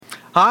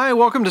Hi,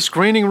 welcome to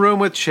Screening Room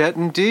with Chet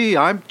and Dee.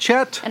 I'm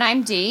Chet. And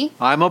I'm Dee.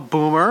 I'm a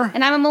boomer.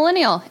 And I'm a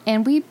millennial.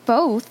 And we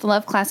both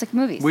love classic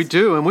movies. We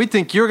do, and we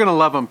think you're going to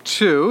love them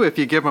too if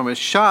you give them a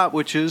shot,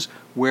 which is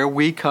where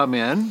we come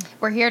in.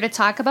 We're here to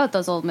talk about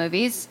those old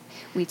movies.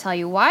 We tell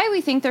you why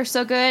we think they're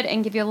so good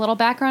and give you a little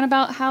background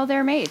about how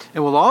they're made.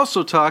 And we'll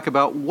also talk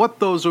about what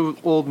those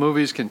old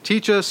movies can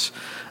teach us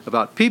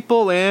about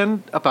people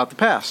and about the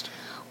past.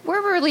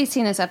 We're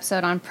releasing this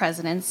episode on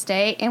President's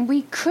Day, and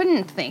we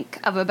couldn't think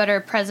of a better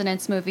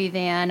President's movie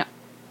than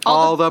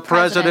All the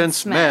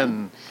President's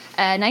Men.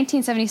 A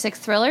 1976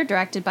 thriller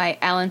directed by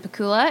Alan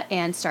Pakula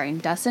and starring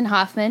Dustin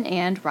Hoffman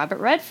and Robert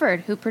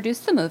Redford, who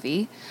produced the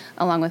movie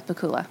along with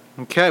Pakula.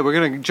 Okay, we're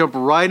going to jump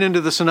right into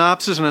the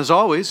synopsis, and as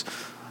always,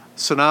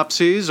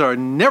 synopses are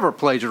never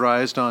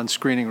plagiarized on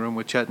Screening Room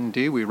with Chet and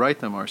Dee. We write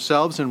them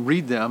ourselves and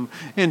read them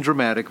in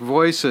dramatic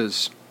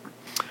voices.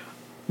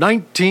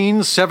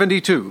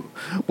 1972,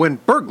 when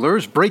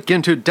burglars break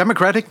into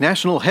Democratic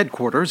National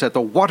Headquarters at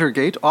the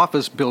Watergate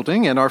office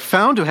building and are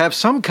found to have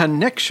some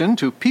connection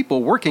to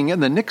people working in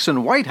the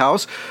Nixon White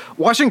House,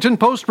 Washington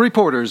Post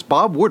reporters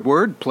Bob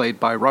Woodward, played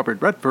by Robert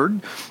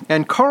Redford,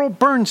 and Carl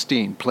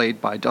Bernstein,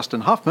 played by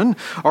Dustin Hoffman,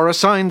 are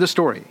assigned the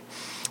story.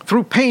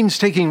 Through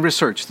painstaking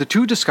research, the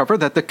two discover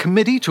that the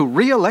Committee to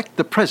Re-elect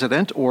the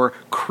President, or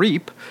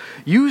CREEP,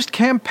 used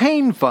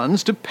campaign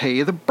funds to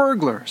pay the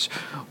burglars.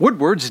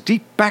 Woodward's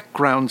deep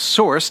background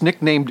source,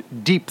 nicknamed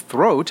Deep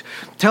Throat,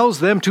 tells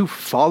them to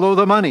follow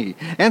the money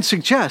and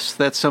suggests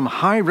that some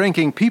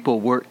high-ranking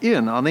people were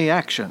in on the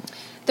action.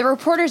 The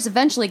reporters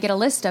eventually get a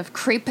list of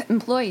CREEP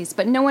employees,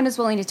 but no one is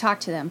willing to talk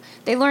to them.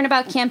 They learn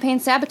about campaign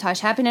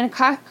sabotage happening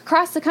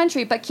across the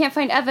country, but can't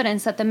find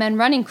evidence that the men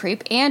running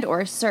CREEP and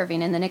or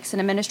serving in the Nixon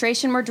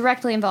administration were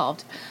directly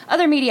involved.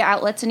 Other media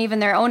outlets and even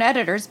their own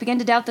editors begin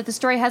to doubt that the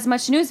story has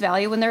much news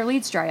value when their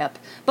leads dry up.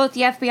 Both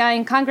the FBI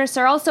and Congress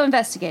are also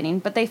investigating,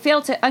 but they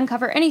fail to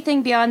uncover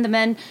anything beyond the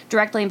men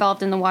directly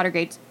involved in the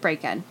Watergate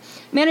break-in.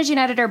 Managing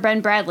editor Ben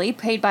Bradley,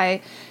 paid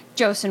by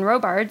Joseph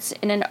Robards,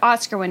 in an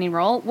Oscar-winning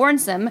role,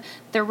 warns them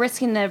they're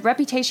risking the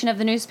reputation of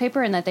the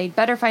newspaper and that they'd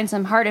better find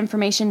some hard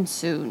information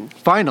soon.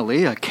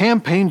 Finally, a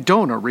campaign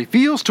donor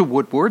reveals to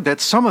Woodward that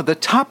some of the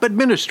top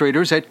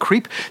administrators at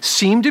CREEP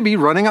seem to be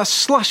running a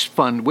slush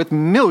fund with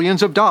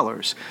millions of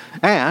dollars.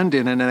 And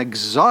in an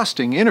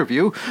exhausting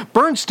interview,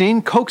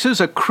 Bernstein coaxes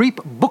a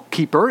CREEP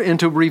bookkeeper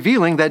into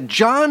revealing that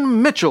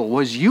John Mitchell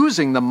was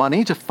using the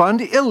money to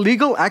fund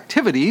illegal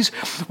activities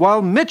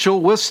while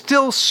Mitchell was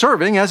still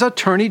serving as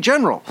Attorney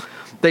General.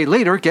 They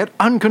later get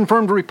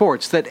unconfirmed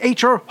reports that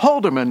H.R.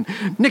 Haldeman,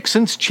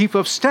 Nixon's chief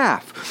of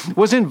staff,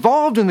 was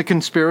involved in the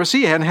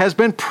conspiracy and has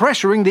been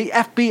pressuring the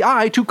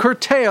FBI to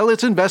curtail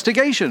its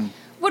investigation.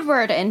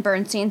 Woodward and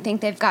Bernstein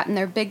think they've gotten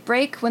their big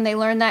break when they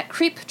learn that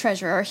CREEP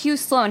treasurer Hugh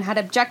Sloan had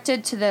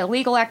objected to the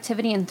illegal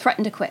activity and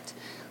threatened to quit.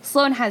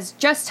 Sloan has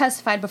just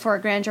testified before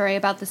a grand jury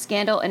about the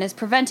scandal and is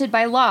prevented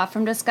by law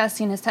from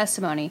discussing his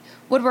testimony.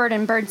 Woodward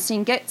and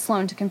Bernstein get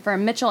Sloan to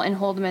confirm Mitchell and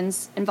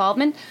Haldeman's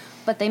involvement,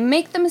 but they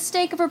make the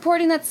mistake of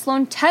reporting that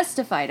Sloan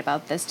testified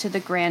about this to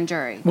the grand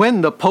jury. When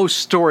the Post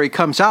story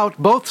comes out,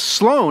 both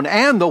Sloan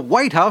and the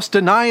White House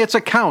deny its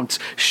accounts,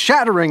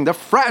 shattering the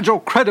fragile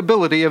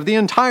credibility of the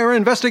entire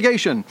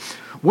investigation.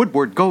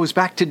 Woodward goes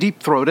back to Deep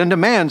Throat and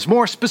demands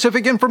more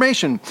specific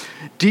information.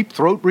 Deep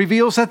Throat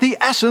reveals that the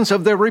essence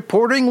of their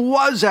reporting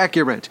was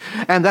accurate,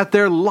 and that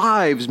their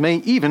lives may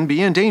even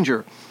be in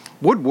danger.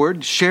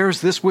 Woodward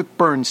shares this with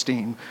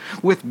Bernstein.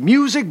 With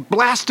music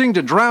blasting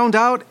to drown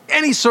out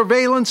any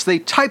surveillance, they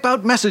type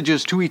out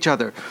messages to each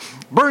other.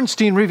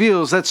 Bernstein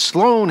reveals that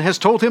Sloan has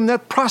told him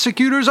that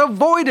prosecutors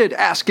avoided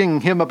asking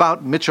him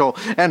about Mitchell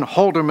and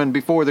Haldeman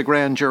before the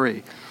grand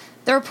jury.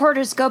 The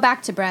reporters go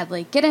back to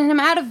Bradley, getting him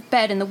out of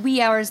bed in the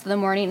wee hours of the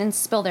morning and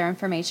spill their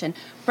information.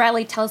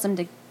 Bradley tells them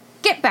to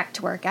get back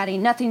to work, adding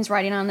nothing's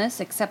writing on this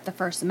except the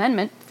First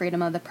Amendment,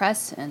 freedom of the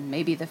press, and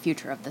maybe the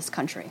future of this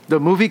country. The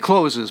movie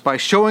closes by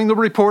showing the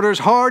reporters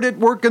hard at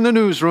work in the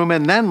newsroom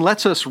and then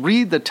lets us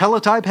read the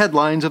teletype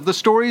headlines of the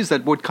stories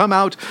that would come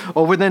out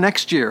over the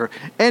next year,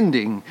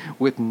 ending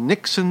with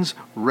Nixon's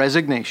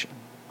resignation.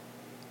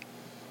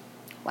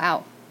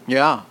 Wow.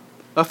 Yeah.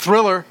 A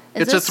thriller.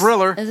 It's a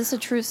thriller. Is this a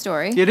true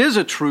story? It is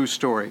a true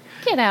story.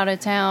 Get out of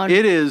town.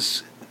 It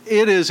is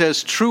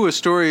as true a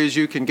story as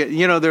you can get.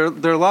 You know, there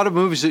are a lot of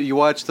movies that you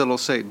watch that'll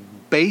say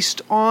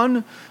based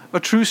on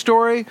a true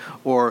story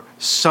or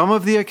some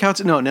of the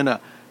accounts. No.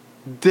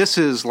 This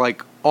is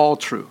like all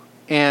true.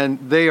 And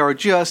they are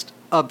just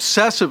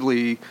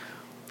obsessively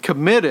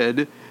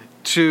committed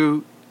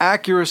to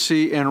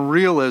accuracy and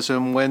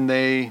realism when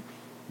they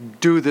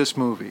do this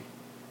movie.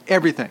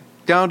 Everything,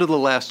 down to the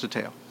last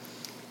detail.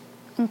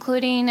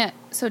 Including,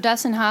 so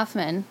Dustin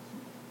Hoffman,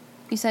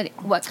 you said,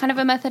 what kind of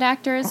a method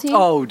actor is he?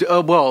 Well,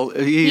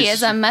 he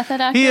is a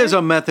method actor? He is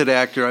a method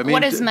actor. I mean,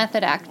 what is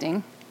method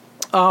acting?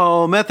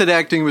 Oh, method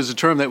acting was a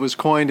term that was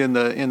coined in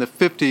the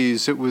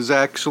 50s. It was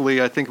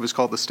actually, I think it was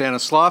called the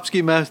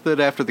Stanislavski method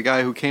after the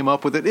guy who came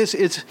up with it.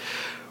 It's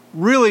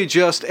really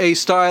just a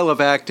style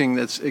of acting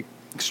that's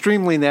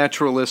extremely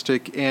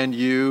naturalistic, and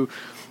you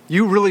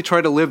You really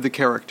try to live the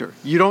character.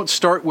 You don't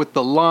start with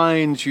the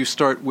lines. You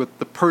start with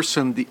the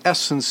person, the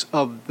essence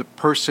of the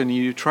person.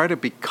 You try to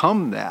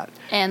become that.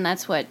 And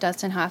that's what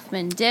Dustin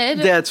Hoffman did.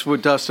 That's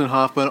what Dustin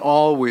Hoffman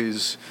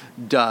always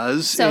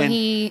does. So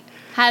he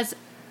has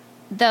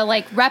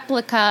the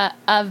replica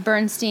of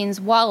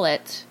Bernstein's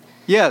wallet.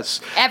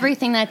 Yes.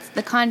 Everything that's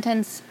the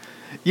contents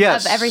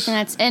yes. of everything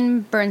that's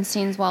in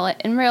Bernstein's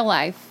wallet in real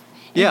life.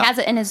 He has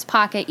it in his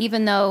pocket,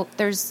 even though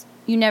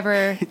you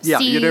never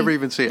you never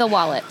even see the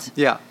wallet.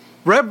 Yeah.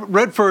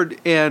 Redford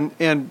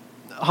and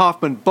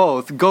Hoffman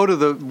both go to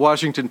the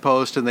Washington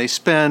Post, and they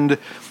spend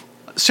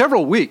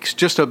several weeks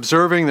just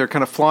observing. They're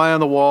kind of fly on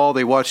the wall.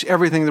 They watch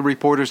everything the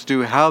reporters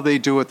do, how they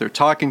do it. They're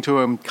talking to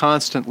him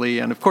constantly.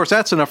 And, of course,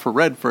 that's enough for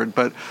Redford.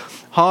 But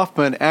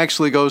Hoffman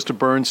actually goes to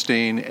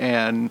Bernstein,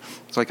 and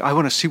it's like, I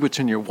want to see what's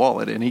in your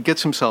wallet. And he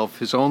gets himself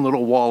his own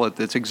little wallet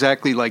that's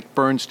exactly like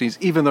Bernstein's,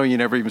 even though you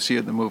never even see it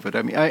in the movie.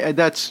 I mean,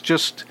 that's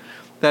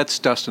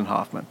Dustin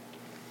Hoffman.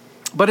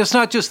 But it's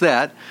not just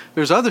that.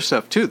 There's other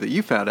stuff, too, that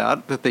you found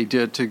out that they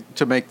did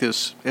to make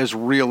this as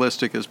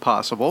realistic as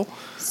possible.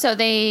 So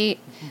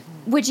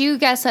would you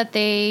guess that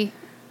they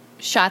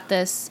shot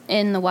this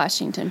in the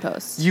Washington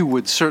Post? You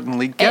would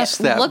certainly guess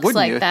that, wouldn't you? It looks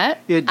like that.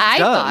 It does. I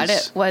thought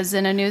it was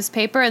in a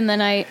newspaper, and then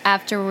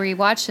after we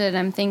watched it,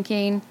 I'm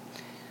thinking,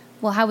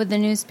 well, how would the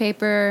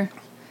newspaper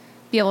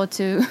be able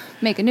to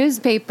make a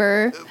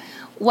newspaper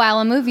while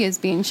a movie is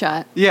being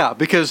shot? Yeah,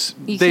 because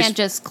you can't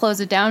just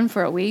close it down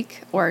for a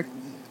week or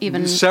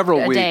even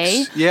several weeks.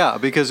 Day. Yeah,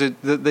 because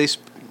they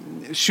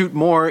shoot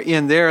more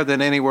in there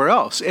than anywhere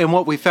else. And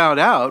what we found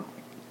out,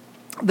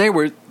 they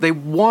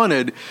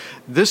wanted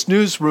this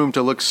newsroom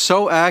to look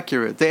so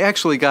accurate. They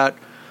actually got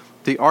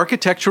the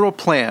architectural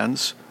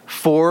plans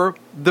for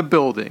the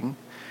building,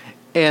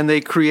 and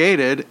they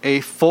created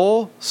a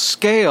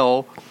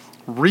full-scale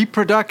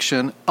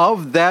reproduction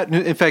of that.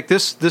 In fact,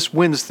 this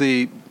wins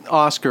the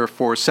Oscar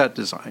for set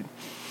design.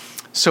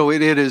 So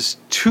it is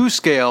to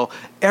scale,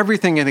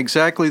 everything in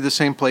exactly the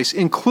same place,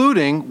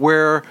 including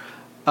where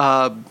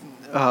Woodward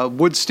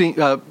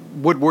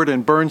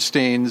and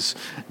Bernstein's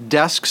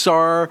desks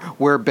are,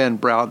 where Ben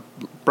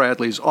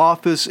Bradley's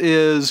office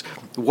is,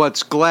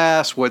 what's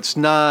glass, what's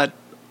not,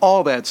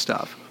 all that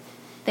stuff.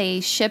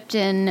 They shipped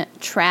in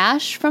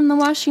trash from the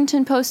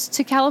Washington Post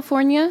to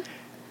California?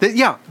 They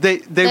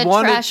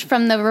wanted trash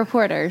from the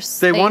reporters.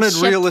 They wanted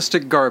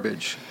realistic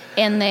garbage.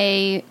 And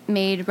they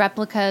made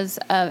replicas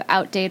of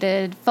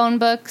outdated phone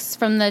books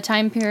from the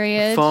time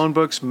period. Phone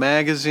books,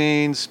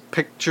 magazines,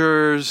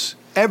 pictures,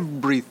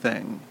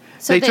 everything.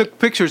 So they took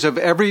pictures of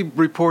every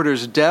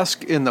reporter's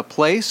desk in the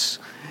place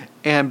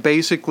and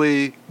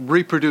basically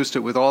reproduced it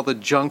with all the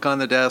junk on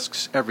the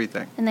desks,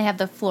 everything. And they have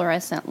the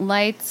fluorescent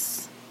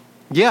lights.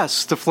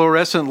 Yes, the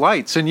fluorescent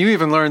lights. And you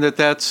even learned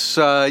that's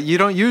you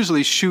don't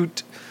usually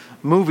shoot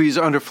movies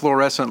under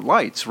fluorescent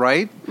lights,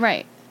 right?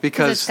 Right.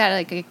 Because it's got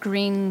a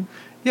green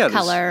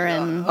color,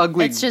 and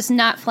ugly. It's just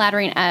not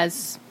flattering,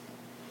 as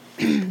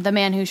the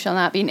man who shall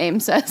not be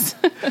named says.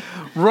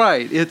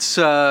 Right. It's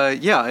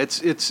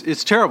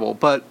it's terrible,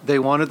 but they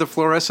wanted the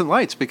fluorescent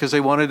lights because they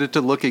wanted it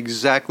to look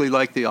exactly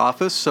like The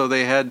Office. So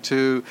they had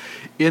to,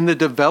 in the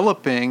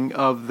developing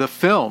of the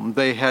film,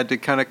 they had to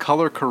kind of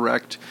color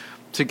correct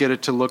to get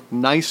it to look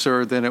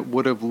nicer than it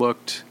would have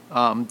looked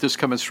just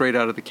coming straight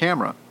out of the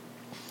camera.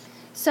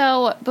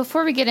 So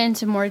before we get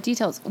into more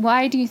details,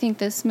 why do you think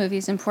this movie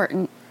is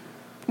important?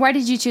 Why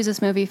did you choose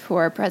this movie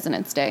for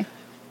President's Day?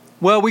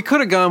 Well, we could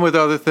have gone with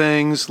other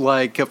things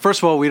like, first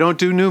of all, we don't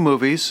do new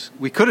movies.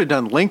 We could have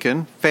done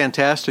Lincoln,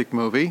 fantastic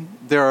movie.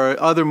 There are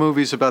other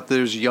movies about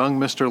there's young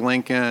Mr.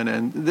 Lincoln,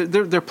 and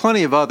there are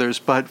plenty of others.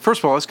 But first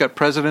of all, it's got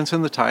presidents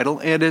in the title,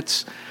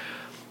 and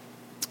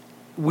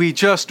we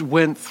just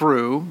went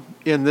through,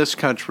 in this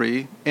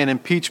country, an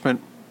impeachment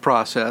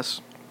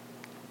process.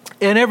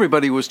 And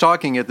everybody was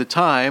talking at the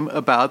time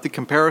about the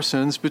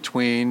comparisons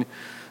between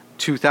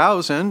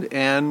 2000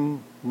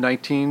 and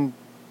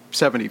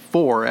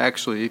 1974,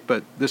 actually,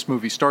 but this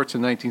movie starts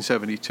in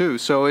 1972.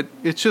 So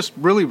it's just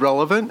really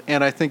relevant,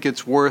 and I think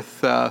it's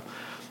worth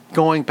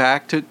going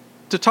back to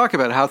talk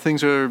about how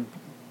things are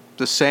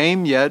the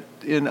same, yet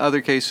in other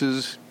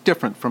cases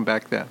different from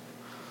back then.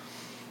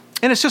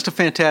 And it's just a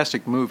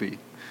fantastic movie,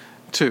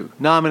 too.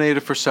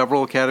 Nominated for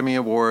several Academy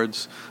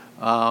Awards.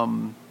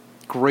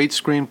 Great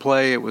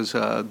screenplay. It was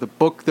the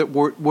book that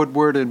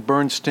Woodward and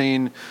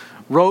Bernstein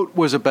wrote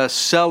was a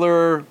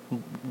bestseller,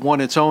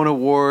 won its own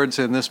awards,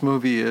 and this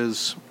movie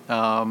is,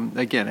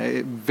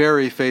 again,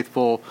 very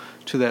faithful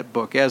to that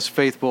book, as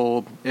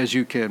faithful as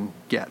you can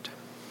get.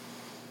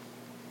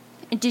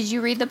 Did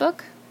you read the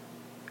book?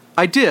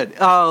 I did,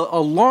 a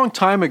long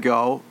time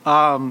ago,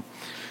 and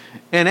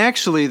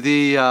actually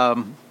the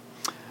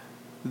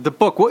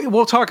book,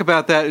 we'll talk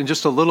about that in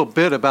just a little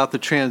bit, about the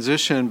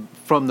transition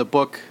from the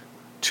book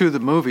to the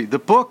movie. The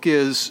book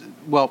is,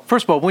 well,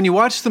 first of all, when you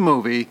watch the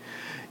movie,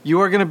 you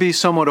are going to be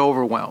somewhat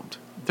overwhelmed.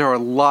 There are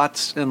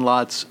lots and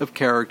lots of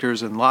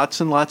characters and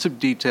lots of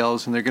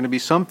details, and there are going to be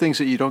some things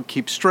that you don't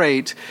keep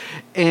straight,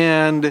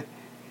 and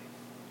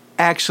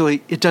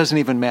actually, it doesn't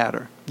even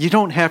matter. You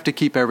don't have to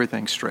keep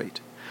everything straight.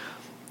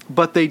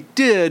 But they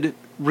did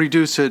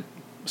reduce it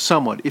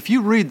somewhat. If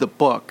you read the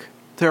book,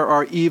 there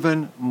are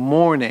even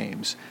more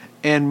names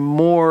and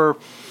more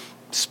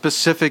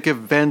specific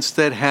events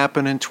that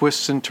happen and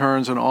twists and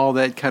turns and all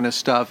that kind of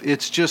stuff.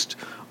 It's just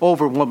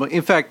overwhelming.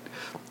 In fact,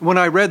 when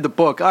I read the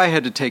book, I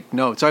had to take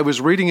notes. I was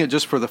reading it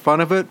just for the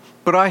fun of it,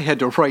 but I had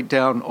to write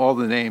down all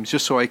the names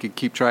just so I could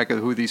keep track of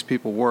who these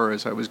people were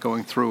as I was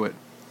going through it.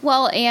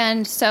 Well,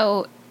 and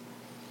so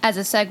as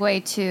a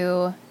segue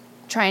to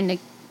trying to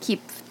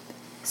keep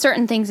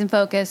certain things in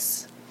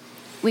focus,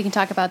 we can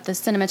talk about the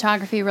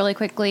cinematography really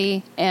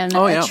quickly and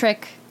a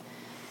trick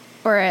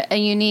or a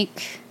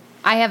unique...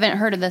 I haven't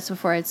heard of this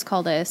before. It's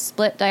called a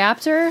split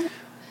diopter.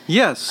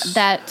 Yes.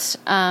 That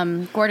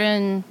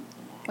Gordon...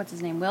 What's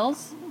his name?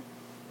 Wills?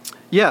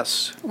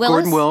 Yes. Willis?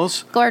 Gordon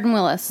Willis. Gordon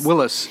Willis.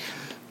 Willis.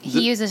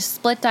 He uses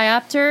split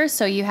diopter,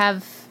 so you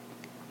have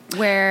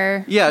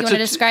where you want to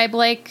describe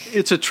like...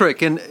 It's a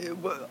trick, and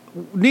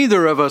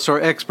neither of us are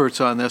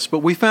experts on this, but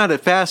we found it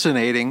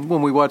fascinating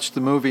when we watched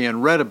the movie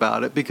and read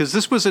about it, because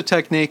this was a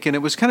technique, and it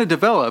was kind of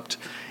developed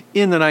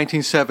in the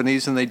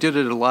 1970s, and they did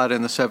it a lot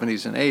in the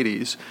 70s and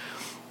 80s,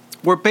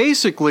 where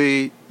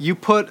basically you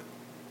put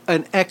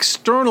an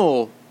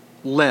external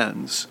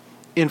lens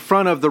in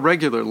front of the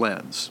regular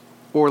lens,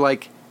 or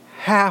like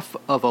half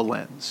of a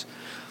lens.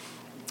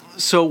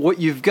 So what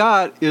you've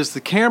got is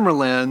the camera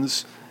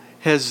lens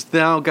has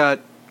now got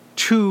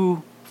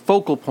two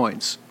focal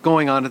points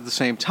going on at the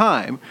same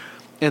time,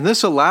 and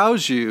this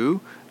allows you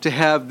to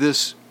have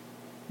this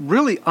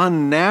really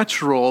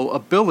unnatural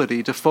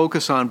ability to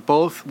focus on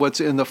both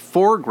what's in the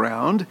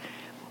foreground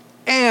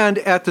and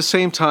at the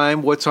same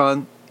time what's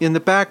in the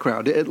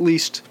background. At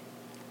least,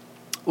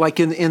 like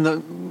in the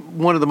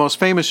one of the most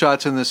famous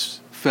shots in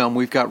this film,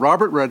 we've got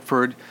Robert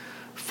Redford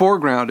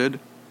foregrounded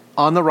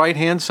on the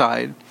right-hand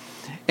side,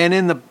 and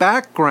in the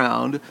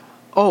background,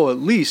 at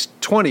least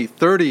 20,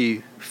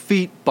 30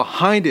 feet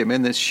behind him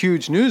in this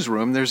huge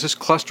newsroom, there's this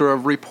cluster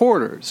of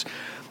reporters.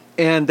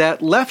 And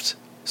that left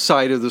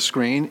side of the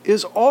screen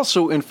is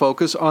also in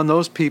focus on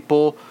those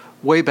people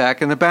way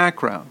back in the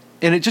background.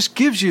 And it just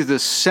gives you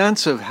this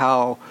sense of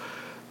how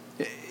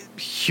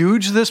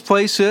huge this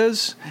place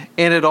is,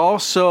 and it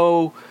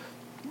also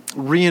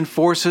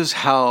reinforces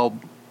how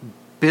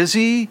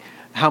busy,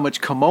 how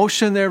much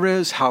commotion there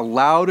is, how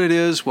loud it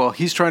is while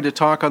he's trying to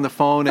talk on the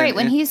phone. Right,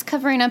 when he's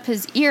covering up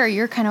his ear,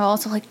 you're kind of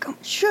also like, oh,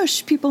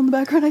 shush, people in the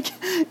background.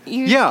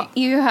 You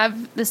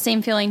have the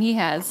same feeling he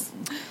has.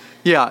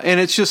 Yeah, and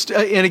it's just,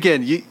 and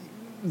again,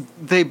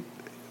 they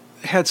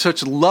had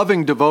such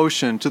loving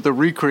devotion to the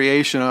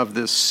recreation of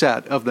this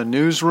set of the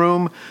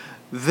newsroom.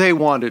 They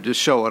wanted to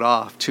show it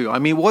off, too. I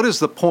mean, what is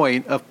the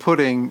point of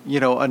putting, a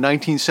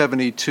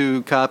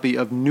 1972 copy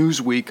of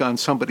Newsweek on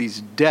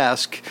somebody's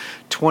desk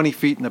 20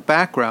 feet in the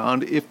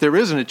background if there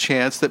isn't a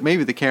chance that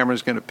maybe the camera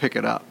is going to pick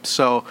it up?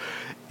 So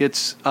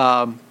it's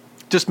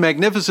just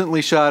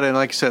magnificently shot, and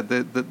like I said,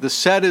 the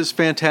set is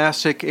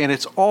fantastic, and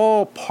it's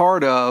all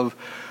part of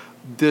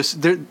this.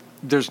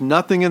 There's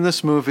nothing in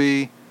this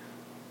movie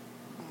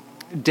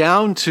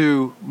down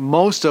to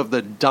most of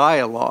the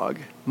dialogue.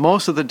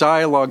 Most of the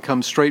dialogue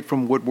comes straight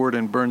from Woodward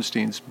and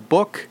Bernstein's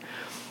book,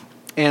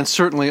 and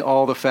certainly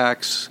all the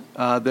facts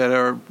that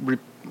are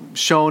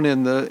shown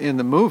in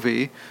the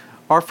movie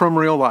are from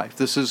real life.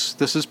 This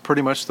is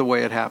pretty much the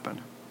way it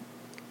happened.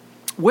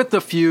 With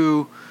a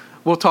few,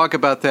 we'll talk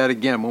about that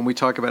again when we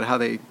talk about how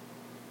they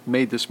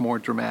made this more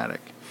dramatic.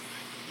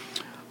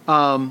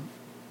 Well,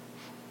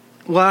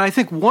 I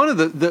think one of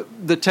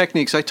the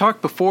techniques, I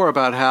talked before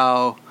about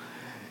how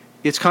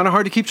it's kind of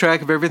hard to keep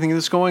track of everything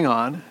that's going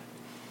on.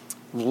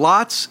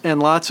 Lots and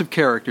lots of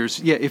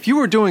characters. Yeah, if you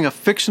were doing a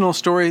fictional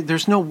story,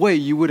 there's no way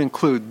you would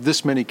include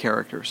this many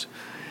characters.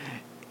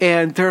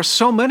 And there are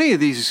so many of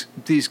these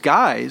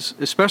guys,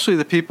 especially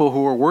the people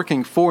who are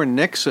working for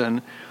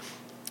Nixon,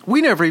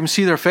 we never even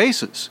see their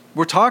faces.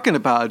 We're talking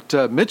about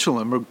Mitchell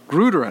and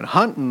Magruder and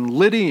Hunt and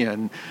Liddy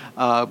and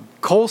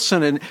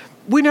Colson, and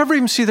we never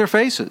even see their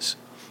faces.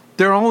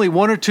 There are only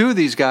one or two of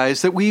these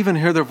guys that we even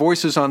hear their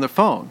voices on the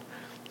phone.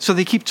 So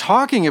they keep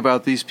talking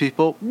about these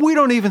people. We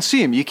don't even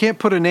see them. You can't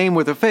put a name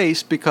with a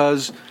face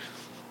because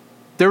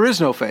there is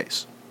no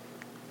face.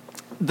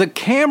 The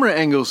camera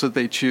angles that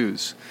they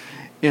choose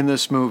in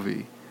this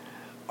movie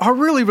are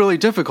really, really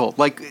difficult.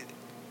 Like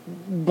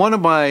I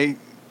don't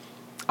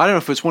know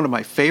if it's one of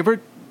my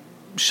favorite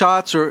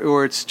shots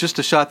or it's just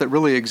a shot that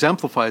really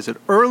exemplifies it.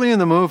 Early in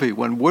the movie,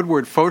 when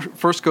Woodward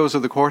first goes to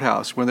the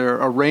courthouse, when they're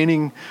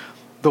arraigning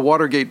the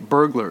Watergate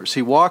burglars,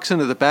 he walks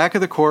into the back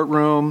of the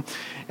courtroom,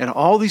 and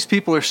all these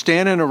people are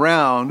standing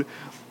around,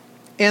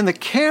 and the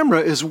camera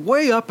is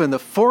way up in the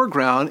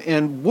foreground,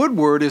 and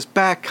Woodward is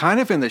back kind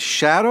of in the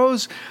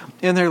shadows,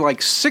 and there are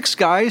like 6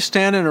 guys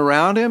standing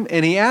around him,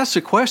 and he asks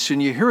a question,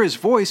 you hear his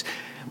voice,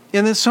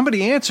 and then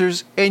somebody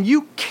answers, and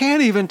you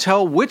can't even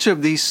tell which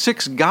of these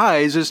 6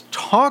 guys is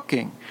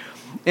talking.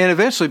 And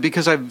eventually,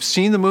 because I've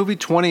seen the movie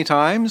 20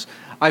 times,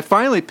 I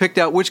finally picked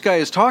out which guy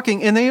is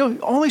talking, and they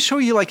only show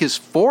you like his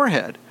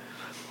forehead.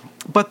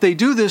 But they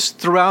do this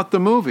throughout the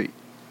movie.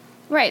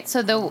 Right.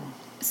 So the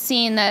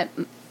scene that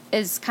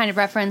is kind of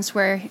referenced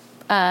where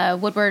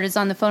Woodward is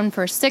on the phone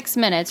for 6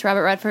 minutes.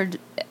 Robert Redford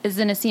is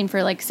in a scene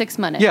for like 6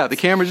 minutes. Yeah, the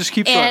camera just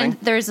keeps running.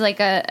 And there's like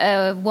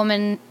a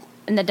woman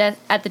in the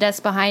at the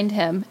desk behind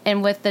him,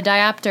 and with the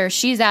diopter,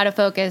 she's out of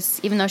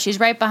focus, even though she's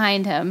right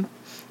behind him.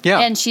 Yeah.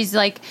 And she's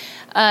like,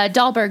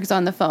 Dahlberg's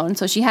on the phone,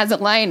 so she has a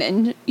line,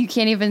 and you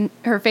can't even,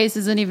 her face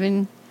isn't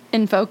even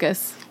in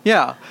focus.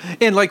 Yeah.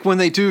 And like when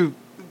they do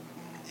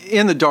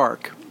in the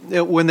dark,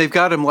 when they've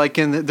got him like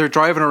they're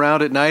driving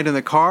around at night in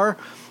the car,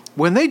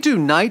 when they do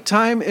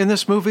nighttime in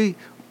this movie,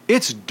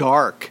 it's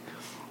dark.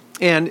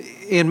 And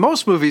in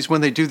most movies,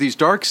 when they do these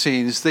dark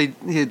scenes, they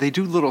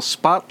do little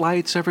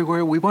spotlights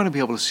everywhere. We want to be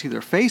able to see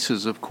their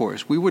faces, of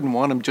course. We wouldn't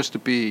want them just to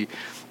be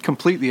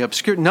completely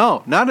obscure.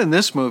 No, not in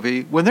this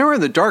movie. When they're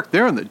in the dark,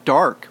 they're in the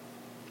dark.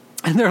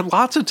 And there are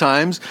lots of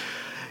times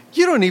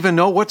you don't even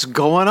know what's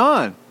going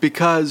on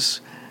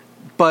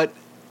But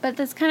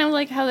that's kind of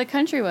like how the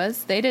country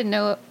was. They didn't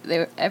know,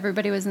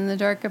 everybody was in the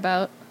dark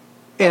about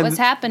what was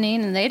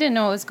happening, and they didn't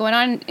know what was going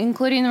on,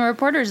 including the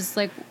reporters. It's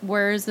like,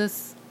 where is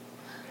this?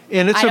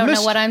 And I don't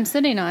know what I'm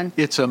sitting on.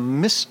 It's a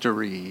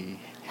mystery.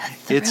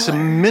 It's a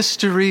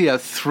mystery, a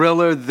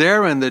thriller.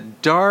 They're in the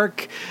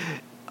dark.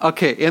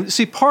 Okay, and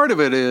see, part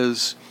of it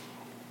is,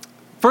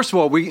 first of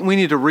all, we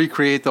need to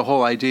recreate the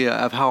whole idea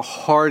of how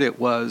hard it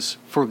was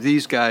for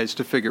these guys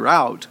to figure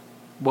out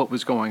what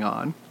was going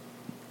on.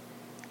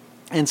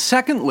 And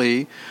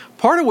secondly,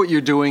 part of what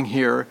you're doing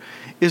here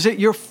is that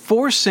you're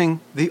forcing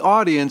the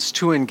audience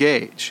to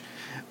engage.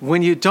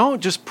 When you don't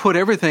just put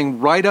everything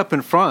right up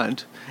in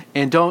front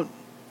and don't,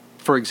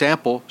 for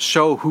example,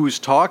 show who's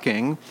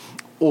talking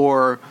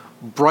or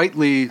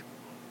brightly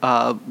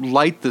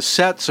light the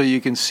set so you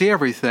can see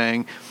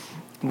everything,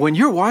 when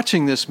you're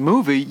watching this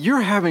movie,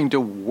 you're having to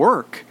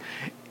work.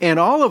 And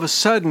all of a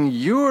sudden,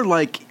 you're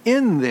like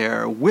in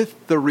there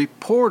with the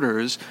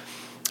reporters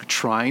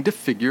trying to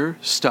figure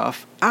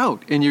stuff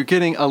out. And you're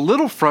getting a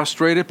little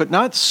frustrated, but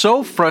not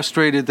so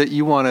frustrated that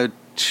you want to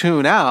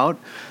tune out.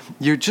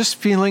 You're just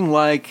feeling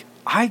like,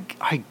 I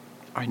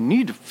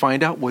need to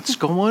find out what's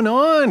going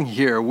on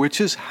here,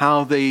 which is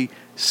how they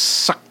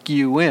suck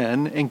you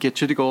in and get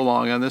you to go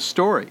along on this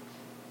story.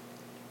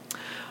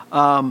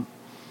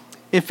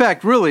 In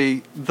fact,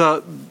 really,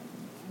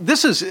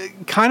 this is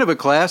kind of a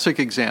classic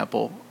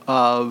example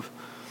of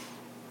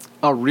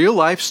a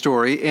real-life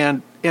story,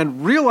 and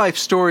real-life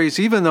stories,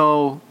 even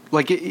though,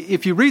 like,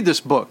 if you read this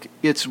book,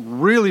 it's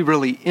really,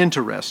 really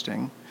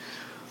interesting,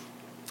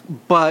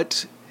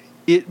 but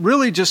it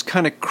really just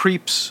kind of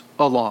creeps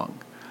along.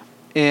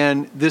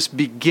 And this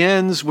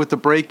begins with the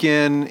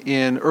break-in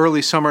in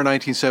early summer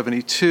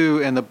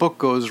 1972, and the book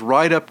goes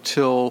right up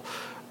till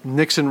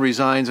Nixon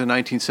resigns in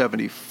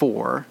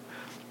 1974.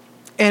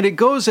 And it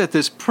goes at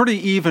this pretty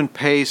even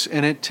pace,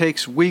 and it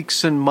takes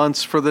weeks and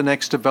months for the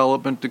next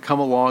development to come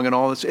along and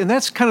all this. And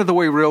that's kind of the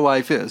way real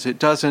life is. It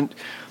doesn't,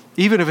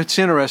 even if it's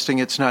interesting,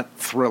 it's not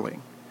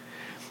thrilling.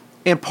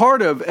 And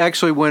part of,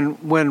 actually,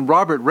 when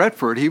Robert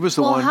Redford, he was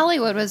the one... Well,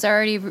 Hollywood was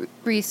already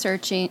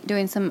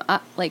doing some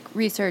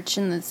research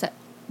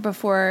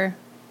before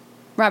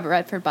Robert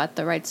Redford bought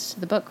the rights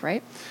to the book,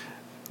 right?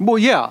 Well,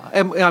 yeah.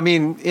 I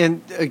mean,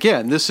 and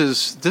again, this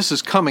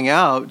is coming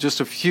out just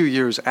a few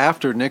years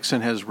after Nixon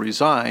has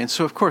resigned,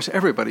 so of course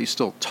everybody's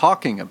still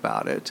talking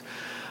about it.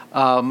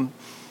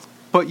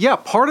 But yeah,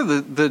 part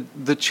of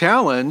the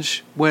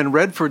challenge when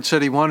Redford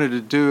said he wanted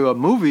to do a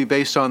movie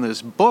based on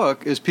this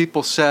book is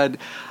people said,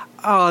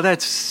 "Oh,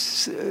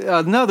 that's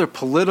another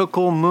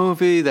political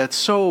movie. That's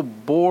so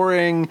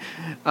boring.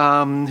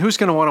 Who's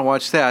going to want to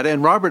watch that?"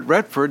 And Robert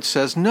Redford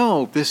says,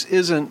 "No, this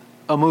isn't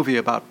a movie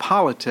about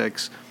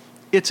politics.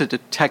 It's a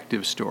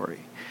detective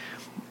story."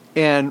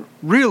 And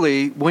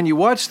really, when you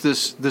watch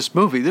this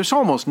movie, there's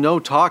almost no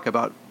talk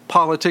about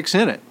politics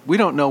in it. We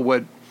don't know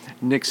what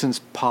Nixon's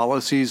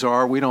policies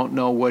are. We don't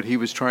know what he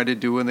was trying to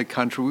do in the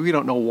country. We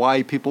don't know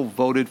why people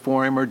voted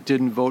for him or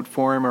didn't vote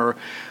for him or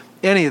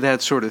any of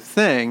that sort of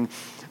thing.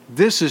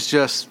 This is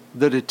just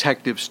the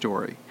detective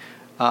story.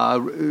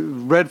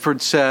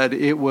 Redford said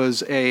it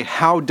was a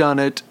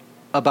howdunit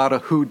about a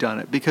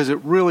whodunit because it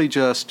really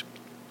just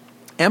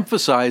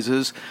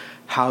emphasizes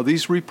how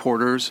these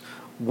reporters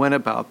went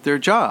about their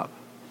job.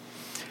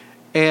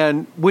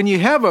 And when you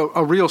have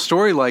a real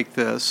story like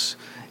this,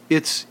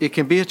 it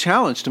can be a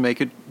challenge to make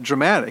it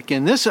dramatic.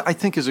 And this, I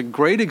think, is a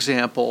great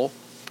example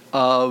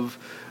of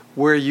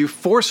where you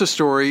force a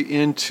story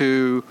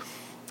into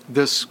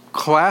this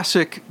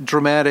classic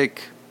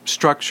dramatic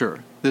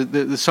structure.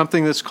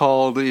 Something that's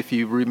called, if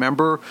you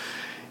remember,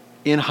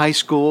 in high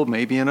school,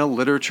 maybe in a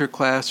literature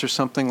class or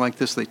something like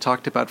this, they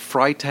talked about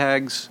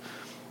Freytag's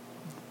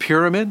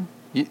pyramid.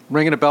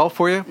 Ringing a bell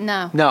for you?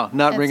 No. No,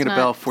 not ringing a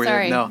bell for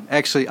Sorry. you. No,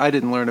 actually, I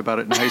didn't learn about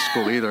it in high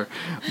school either.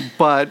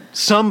 But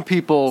some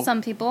people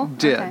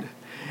did. Okay.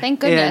 Thank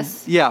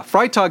goodness. And, yeah,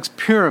 Freytag's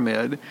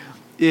pyramid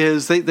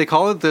is, they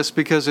call it this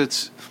because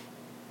it's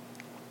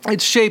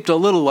shaped a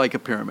little like a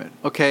pyramid,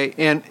 okay?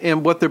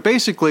 And what they're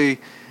basically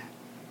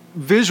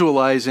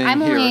visualizing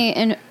I'm here.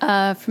 only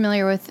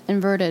familiar with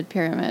inverted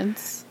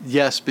pyramids.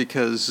 Yes,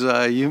 because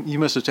you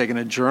must have taken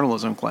a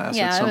journalism class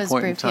Yeah, at it some was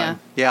point brief, in time.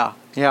 Yeah.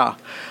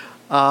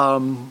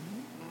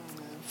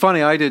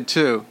 Funny, I did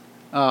too.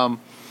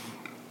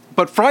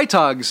 But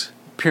Freytag's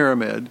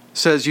pyramid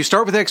says you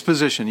start with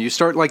exposition. You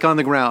start like on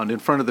the ground in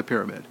front of the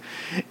pyramid.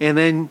 And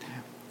then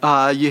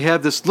you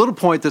have this little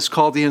point that's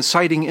called the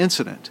inciting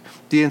incident.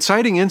 The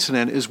inciting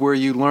incident is where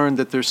you learn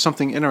that there's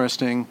something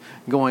interesting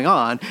going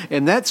on,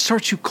 and that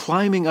starts you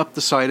climbing up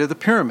the side of the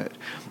pyramid.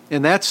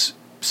 And that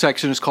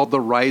section is called the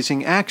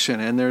rising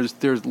action, and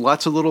there's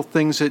lots of little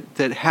things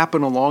that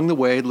happen along the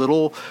way,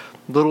 little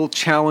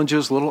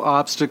challenges, little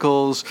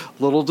obstacles,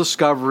 little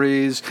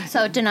discoveries.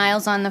 So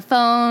denials on the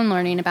phone,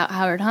 learning about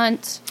Howard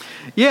Hunt.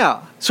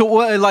 Yeah. So,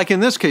 like in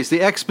this case,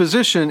 the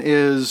exposition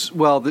is,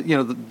 well,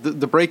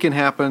 the break-in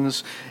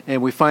happens,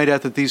 and we find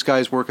out that these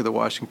guys work at the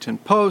Washington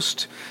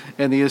Post,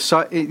 and the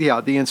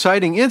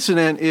inciting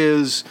incident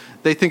is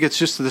they think it's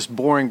just this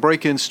boring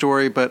break-in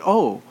story, but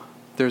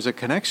there's a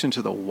connection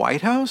to the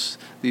White House.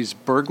 These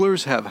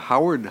burglars have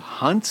Howard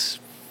Hunt's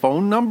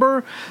phone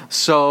number,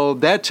 so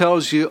that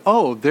tells you,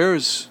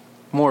 there's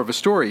more of a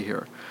story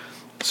here.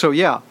 So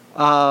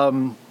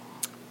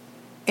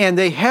and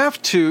they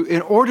have to,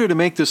 in order to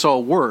make this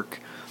all work,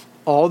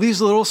 all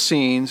these little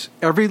scenes,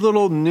 every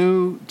little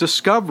new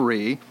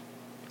discovery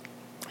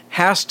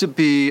has to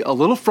be a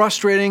little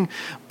frustrating,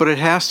 but it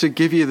has to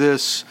give you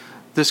this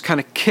kind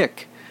of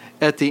kick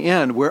at the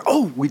end where,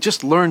 we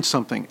just learned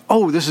something.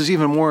 This is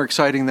even more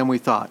exciting than we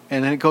thought.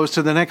 And then it goes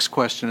to the next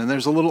question, and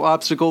there's a little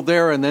obstacle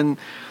there, and then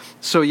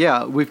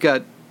we've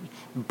got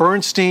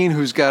Bernstein,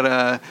 who's got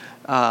to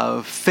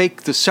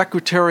fake the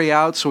secretary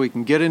out so he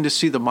can get in to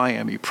see the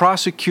Miami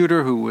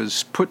prosecutor who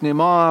was putting him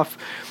off.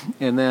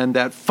 And then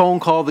that phone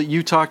call that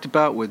you talked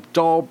about with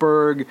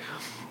Dahlberg.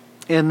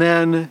 And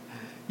then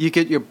you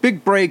get your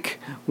big break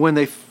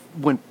when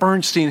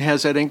Bernstein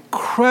has that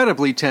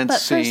incredibly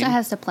tense scene. But first it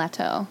has to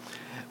plateau.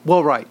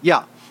 Well, right,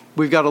 yeah.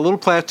 We've got a little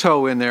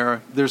plateau in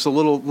there. There's a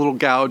little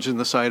gouge in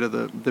the side of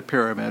the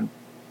pyramid,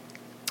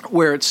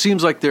 where it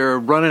seems like they're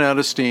running out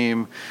of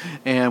steam,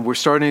 and we're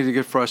starting to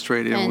get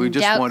frustrated, and we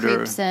just doubt wonder,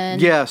 creeps in.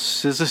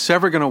 yes, is this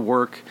ever going to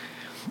work?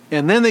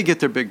 And then they get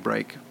their big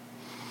break,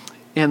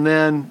 and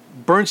then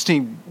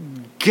Bernstein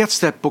gets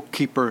that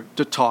bookkeeper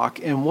to talk,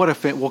 and what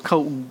if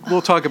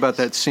we'll talk about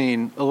that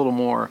scene a little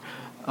more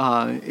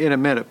in a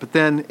minute. But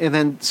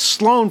then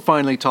Sloan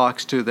finally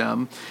talks to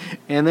them,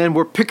 and then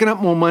we're picking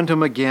up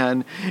momentum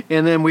again,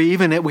 and then we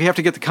have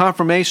to get the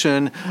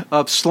confirmation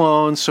of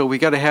Sloan, so we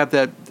got to have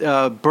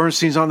that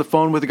Bernstein's on the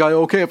phone with the guy.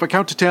 Okay, if I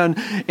count to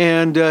 10,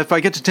 and if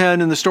I get to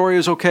 10 and the story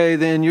is okay,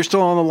 then you're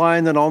still on the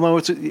line, then I'll know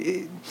it's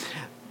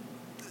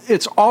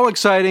all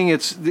exciting.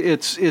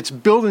 It's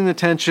building the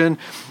tension,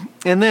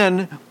 and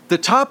then the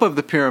top of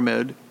the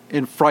pyramid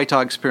in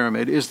Freytag's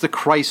pyramid is the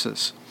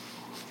crisis.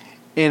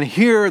 And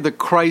here the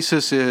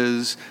crisis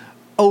is,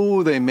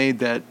 they made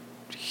that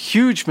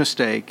huge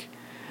mistake.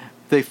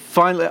 They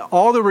finally,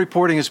 all the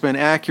reporting has been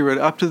accurate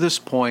up to this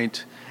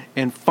point,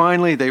 and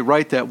finally they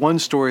write that one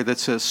story that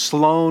says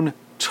Sloan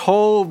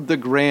told the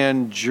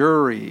grand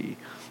jury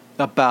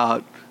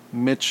about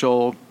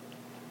Mitchell,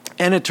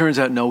 and it turns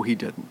out, no, he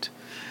didn't.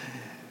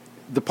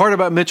 The part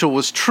about Mitchell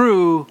was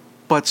true,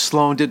 but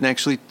Sloan didn't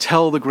actually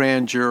tell the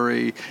grand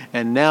jury,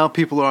 and now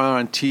people are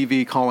on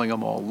TV calling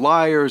them all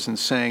liars and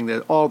saying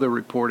that all their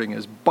reporting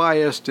is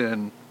biased,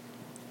 and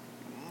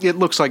it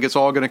looks like it's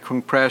all going to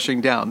come crashing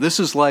down. This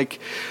is like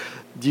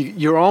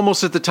you're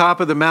almost at the top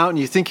of the mountain,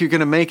 you think you're going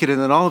to make it,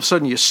 and then all of a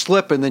sudden you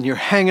slip, and then you're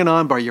hanging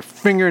on by your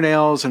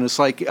fingernails, and it's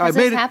like... Has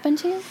this happened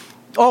to you?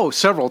 Oh,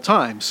 several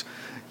times.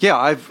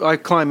 Yeah, I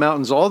climb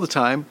mountains all the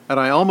time, and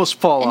I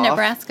almost fall off. In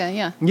Nebraska,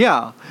 yeah.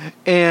 Yeah,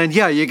 and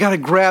you got to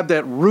grab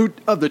that root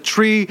of the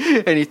tree,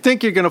 and you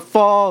think you're going to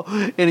fall,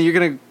 and you're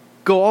going to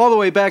go all the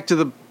way back to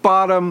the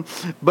bottom,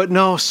 but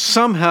no,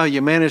 somehow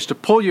you manage to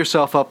pull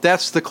yourself up.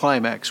 That's the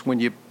climax, when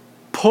you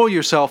pull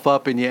yourself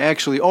up and you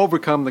actually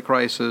overcome the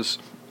crisis.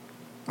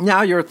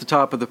 Now you're at the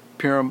top of the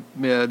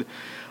pyramid,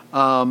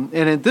 and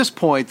at this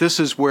point, this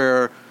is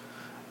where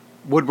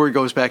Woodward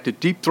goes back to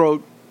Deep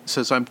Throat,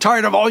 says, I'm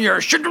tired of all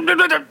your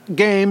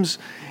games,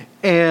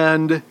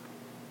 and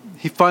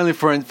he finally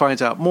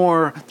finds out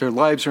more. Their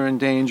lives are in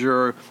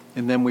danger,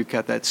 and then we've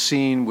got that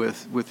scene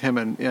with him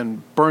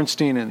and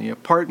Bernstein in the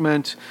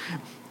apartment.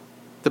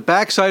 The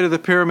backside of the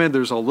pyramid,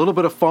 there's a little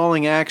bit of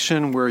falling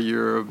action where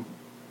you're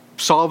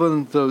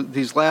solving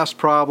these last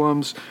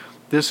problems.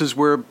 This is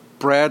where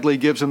Bradley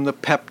gives him the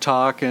pep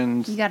talk,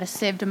 and you got to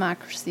save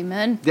democracy,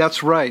 men.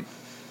 That's right.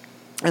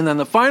 And then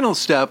the final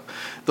step,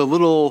 the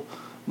little...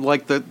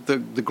 like the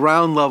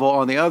ground level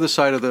on the other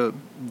side of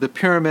the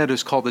pyramid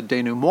is called the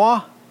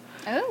denouement.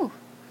 Oh.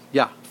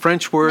 Yeah,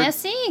 French word.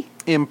 Merci.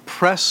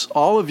 Impress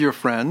all of your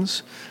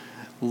friends.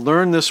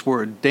 Learn this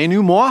word,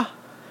 denouement.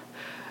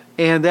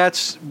 And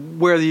that's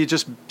where you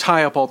just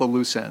tie up all the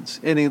loose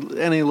ends, any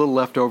little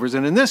leftovers.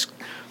 And in this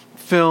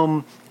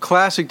film,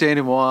 classic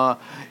denouement,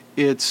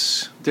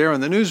 it's there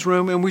in the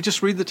newsroom, and we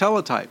just read the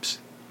teletypes.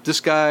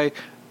 This guy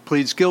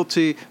pleads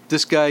guilty,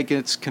 this guy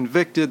gets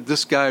convicted,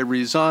 this guy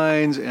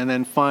resigns, and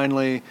then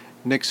finally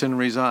Nixon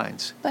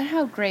resigns. But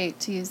how great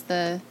to use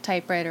the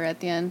typewriter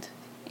at the end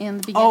and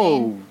the beginning.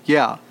 Oh,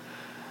 yeah.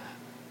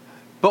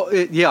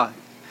 But yeah.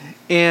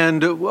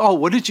 And,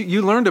 what did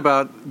you learned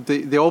about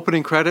the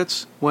opening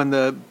credits when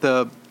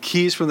the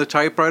keys from the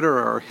typewriter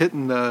are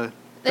hitting the...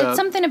 It's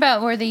something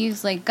about where they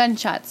use, like,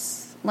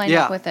 gunshots lined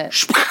up with it.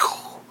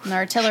 And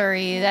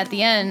artillery at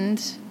the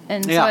end.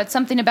 And so it's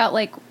something about,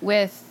 like,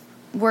 with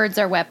words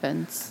are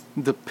weapons.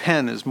 The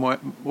pen is more,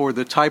 or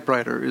the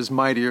typewriter is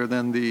mightier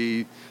than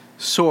the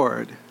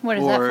sword. What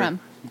is that from?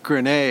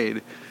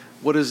 Grenade.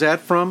 What is that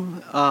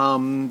from?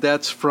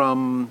 That's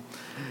from...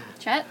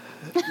 Chet?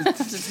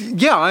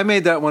 Yeah, I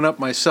made that one up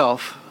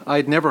myself.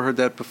 I'd never heard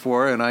that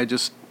before, and I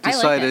just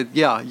decided,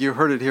 you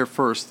heard it here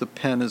first. The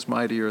pen is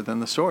mightier than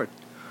the sword.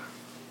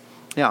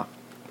 Yeah.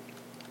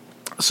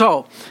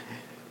 So,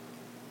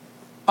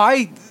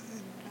 I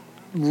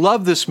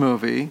love this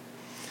movie.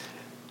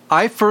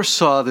 I first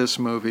saw this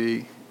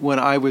movie when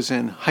I was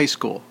in high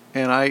school,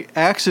 and I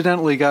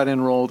accidentally got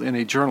enrolled in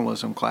a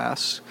journalism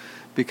class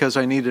because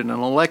I needed an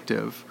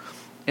elective.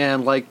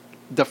 And like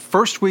the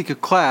first week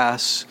of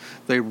class,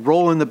 they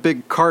roll in the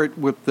big cart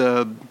with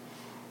the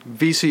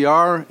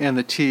VCR and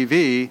the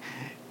TV,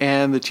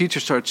 and the teacher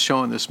starts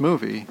showing this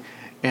movie,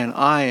 and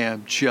I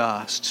am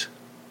just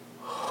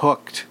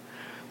hooked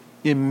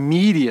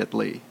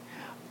immediately.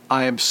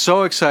 I am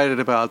so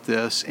excited about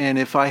this, and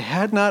if I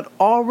had not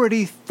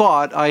already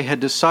thought I had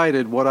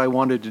decided what I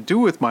wanted to do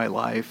with my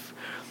life,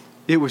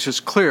 it was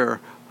just clear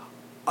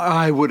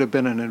I would have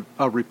been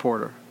a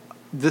reporter.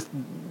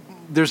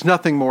 There's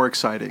nothing more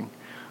exciting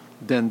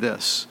than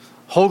this.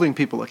 Holding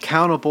people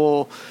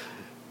accountable.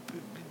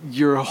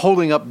 You're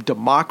holding up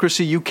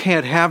democracy. You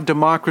can't have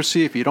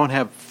democracy if you don't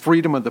have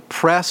freedom of the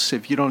press,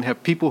 if you don't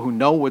have people who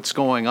know what's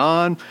going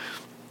on.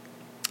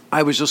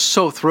 I was just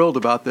so thrilled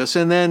about this.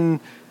 And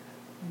then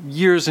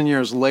years and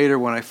years later,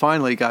 when I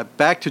finally got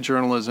back to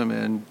journalism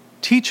and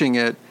teaching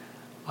it,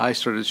 I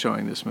started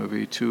showing this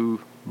movie to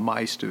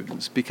my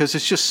students because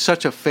it's just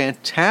such a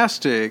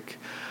fantastic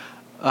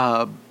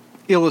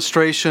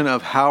illustration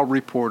of how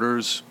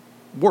reporters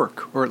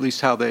work, or at least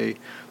how they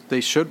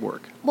should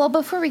work. Well,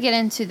 before we get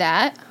into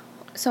that,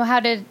 so how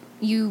did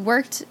you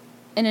worked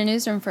in a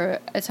newsroom for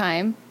a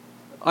time?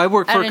 I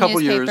worked for a couple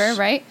years.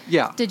 Right?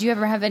 Yeah. Did you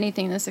ever have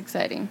anything this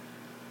exciting?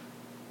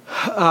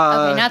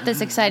 Okay, not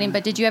this exciting,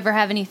 but did you ever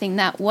have anything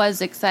that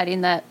was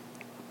exciting that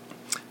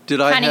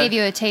kind of gave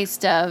you a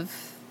taste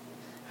of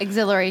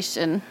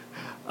exhilaration?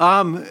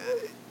 Odd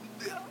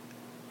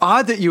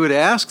that you would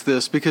ask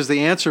this, because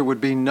the answer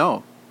would be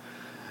no.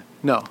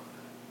 No.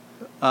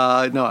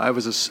 No, I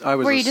was.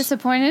 Were you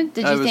disappointed?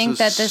 Did you think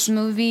that this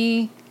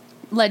movie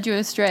led you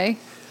astray?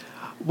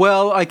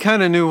 Well, I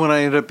kind of knew when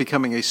I ended up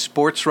becoming a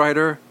sports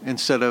writer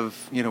instead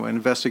of, an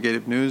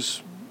investigative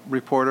news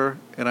reporter,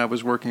 and I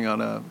was working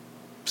on a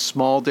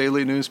small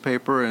daily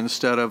newspaper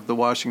instead of the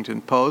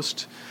Washington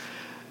Post.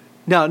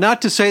 Now,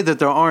 not to say that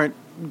there aren't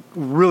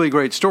really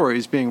great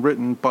stories being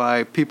written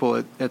by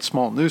people at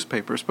small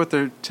newspapers, but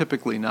they're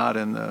typically not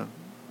in the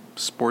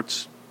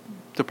sports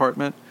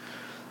department.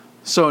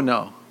 So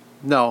no,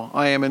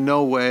 I am in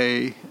no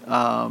way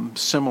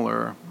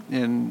similar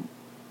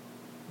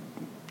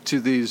to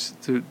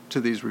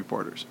these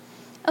reporters.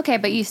 Okay,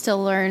 but you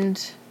still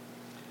learned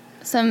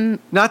some.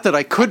 Not that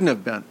I couldn't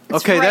have been.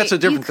 Okay, right. That's a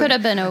different thing. You could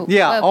have been a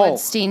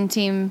Woodstein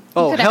team.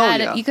 You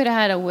You could have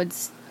had a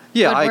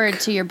Woodward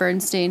to your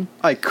Bernstein.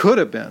 I could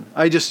have been.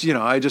 I just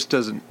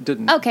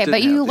didn't. Okay,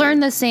 but you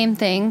learned the same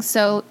thing.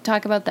 So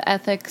talk about the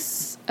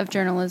ethics of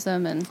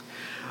journalism and.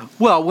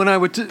 Well, when I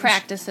would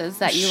practices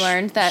that you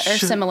learned that are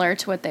similar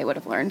to what they would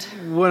have learned.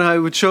 When I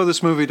would show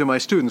this movie to my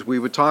students, we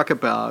would talk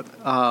about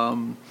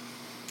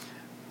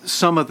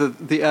some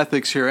of the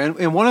ethics here.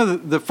 And one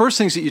of the first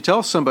things that you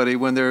tell somebody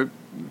when they're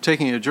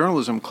taking a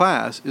journalism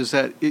class is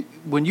that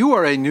when you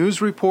are a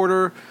news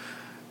reporter,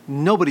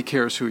 nobody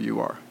cares who you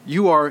are.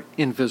 You are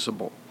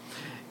invisible.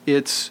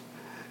 It's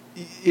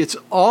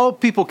all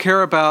people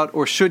care about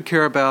or should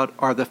care about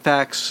are the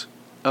facts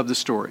of the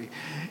story.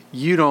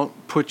 You don't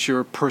put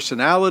your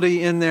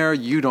personality in there.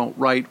 You don't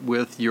write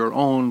with your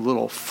own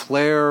little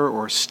flair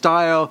or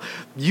style.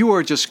 You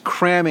are just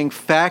cramming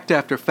fact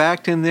after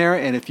fact in there,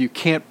 and if you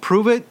can't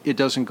prove it, it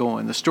doesn't go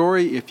in the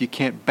story. If you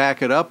can't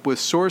back it up with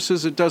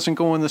sources, it doesn't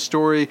go in the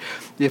story.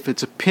 If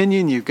it's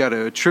opinion, you've got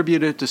to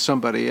attribute it to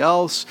somebody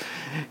else.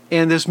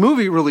 And this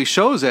movie really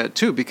shows that,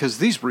 too, because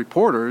these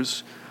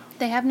reporters...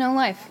 They have no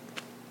life.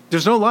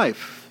 There's no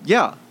life,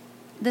 yeah.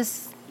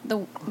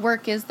 The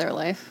work is their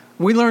life.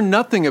 We learn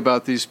nothing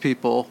about these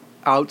people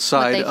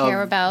outside what they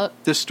care about.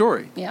 This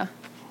story. Yeah.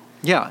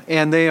 Yeah,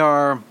 and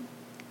they're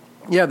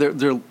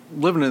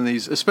living in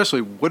these,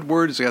 especially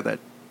Woodward's got that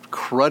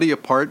cruddy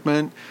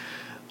apartment,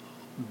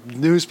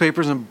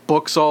 newspapers and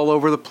books all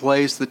over the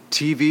place. The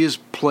TV is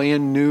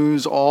playing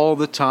news all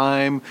the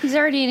time. He's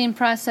already eating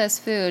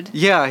processed food.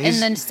 Yeah. In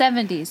the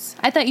 70s.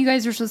 I thought you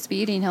guys were supposed to be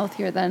eating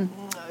healthier then.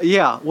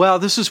 Yeah, well,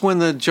 this is when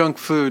the junk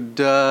food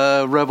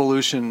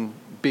revolution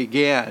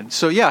began.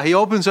 So yeah, he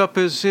opens up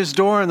his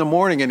door in the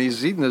morning and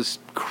he's eating this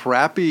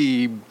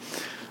crappy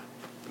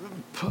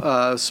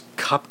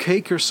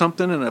cupcake or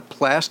something in a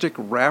plastic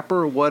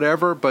wrapper or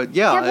whatever. But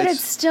yeah, but it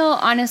still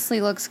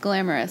honestly looks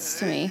glamorous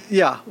to me.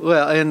 Yeah,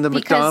 well, and the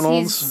Because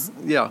McDonald's,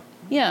 yeah.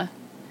 Yeah,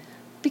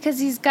 because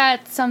he's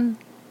got some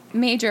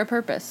major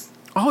purpose.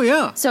 Oh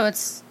yeah. So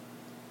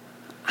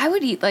I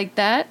would eat like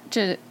that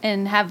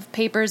and have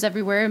papers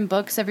everywhere and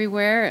books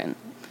everywhere and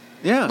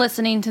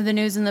listening to the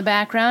news in the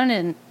background,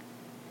 and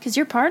because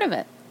you're part of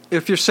it.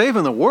 If you're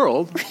saving the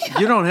world,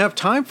 you don't have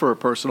time for a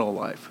personal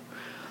life.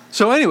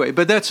 So anyway,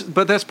 but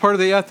that's part of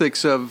the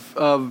ethics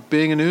of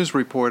being a news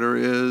reporter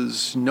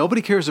is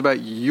nobody cares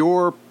about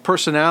your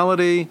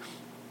personality.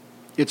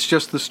 It's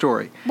just the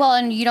story. Well,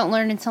 and you don't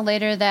learn until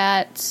later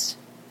that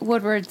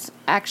Woodward's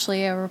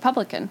actually a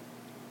Republican.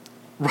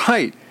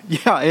 Right.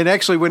 Yeah, and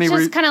actually when it's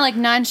just kind of like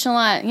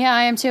nonchalant. Yeah,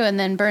 I am too. And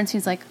then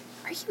Bernstein's like,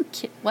 "Are you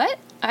kidding? What?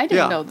 I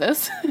didn't know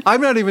this." I'm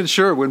not even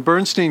sure when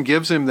Bernstein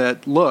gives him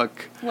that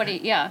look.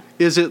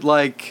 Is it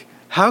like,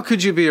 how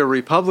could you be a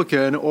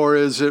Republican, or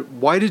is it,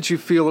 why did you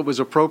feel it was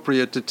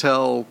appropriate to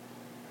tell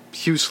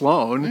Hugh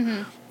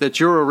Sloan that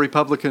you're a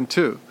Republican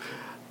too?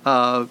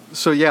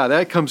 So yeah,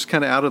 that comes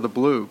kind of out of the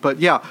blue. But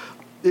yeah,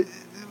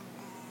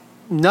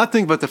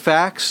 nothing but the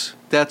facts.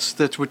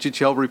 That's what you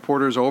tell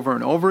reporters over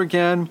and over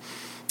again.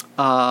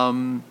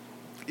 Other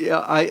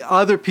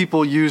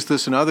people use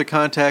this in other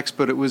contexts,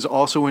 but it was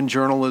also in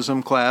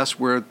journalism class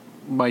where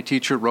my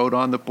teacher wrote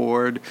on the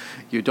board,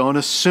 you don't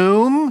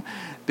assume,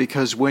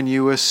 because when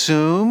you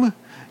assume,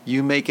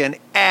 you make an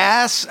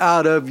ass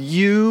out of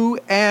you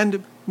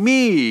and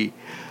me.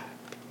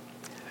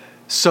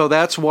 So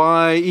that's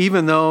why,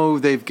 even though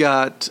they've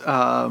got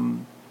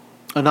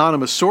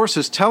anonymous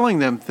sources telling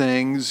them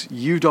things,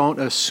 you don't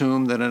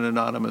assume that an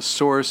anonymous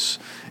source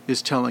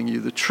is telling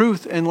you the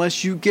truth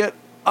unless you get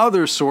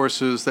other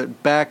sources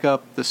that back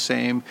up the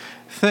same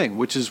thing,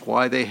 which is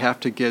why they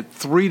have to get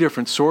 3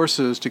 different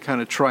sources to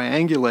kind of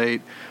triangulate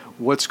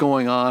what's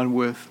going on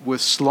with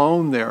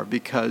Sloan there,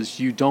 because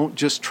you don't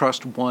just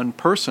trust one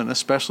person,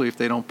 especially if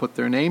they don't put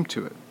their name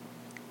to it.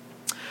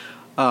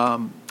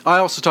 I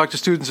also talk to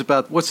students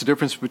about what's the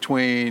difference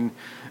between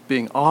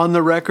being on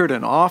the record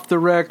and off the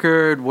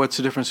record, what's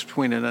the difference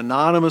between an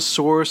anonymous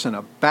source and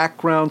a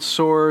background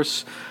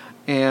source,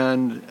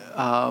 and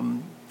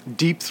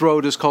Deep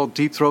Throat is called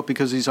Deep Throat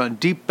because he's on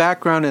deep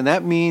background, and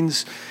that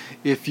means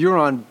if you're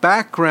on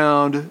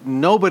background,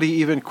 nobody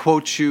even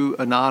quotes you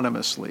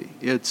anonymously.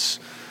 It's,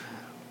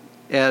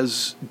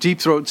 as Deep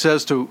Throat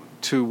says to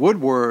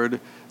Woodward,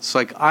 it's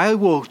like, I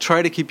will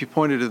try to keep you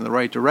pointed in the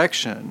right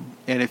direction,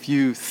 and if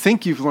you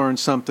think you've learned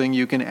something,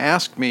 you can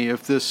ask me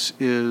if this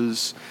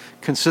is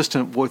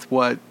consistent with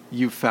what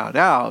you've found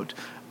out,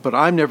 but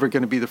I'm never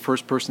going to be the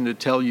first person to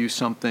tell you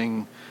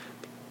something,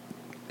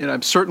 and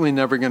I'm certainly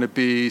never going to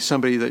be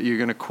somebody that you're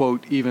going to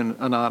quote even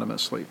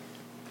anonymously.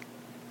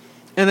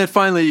 And then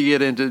finally you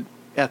get into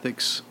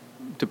ethics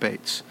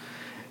debates.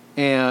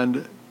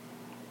 And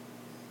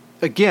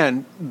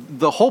again,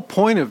 the whole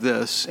point of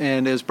this,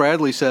 and as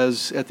Bradley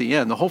says at the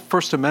end, the whole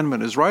First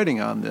Amendment is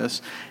writing on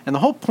this, and the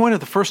whole point of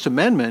the First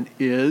Amendment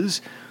is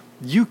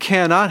you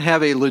cannot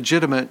have a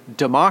legitimate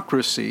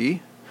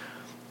democracy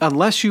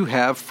unless you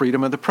have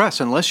freedom of the press,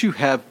 unless you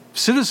have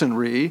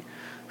citizenry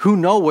who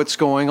know what's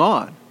going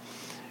on.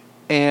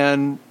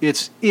 And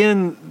it's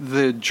in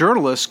the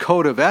journalist's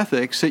code of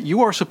ethics that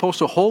you are supposed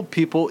to hold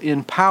people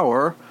in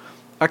power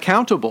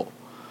accountable.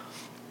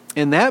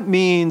 And that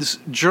means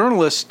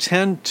journalists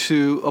tend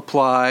to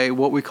apply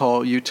what we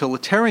call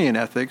utilitarian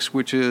ethics,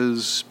 which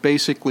is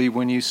basically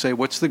when you say,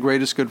 what's the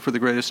greatest good for the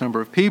greatest number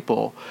of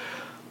people?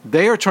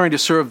 They are trying to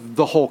serve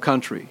the whole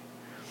country.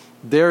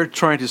 They're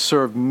trying to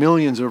serve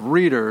millions of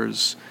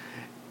readers.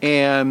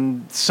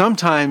 And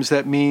sometimes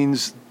that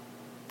means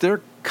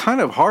they're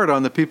kind of hard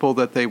on the people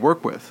that they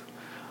work with.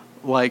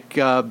 Like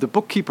the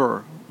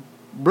bookkeeper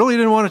really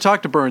didn't want to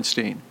talk to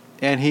Bernstein.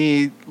 And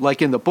he,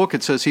 like in the book,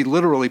 it says he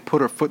literally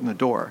put her foot in the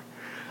door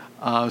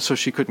so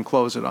she couldn't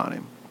close it on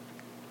him.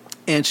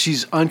 And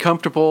she's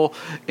uncomfortable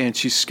and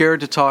she's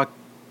scared to talk,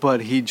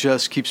 but he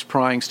just keeps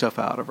prying stuff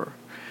out of her.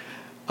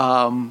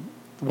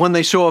 When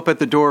they show up at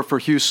the door for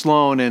Hugh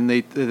Sloan and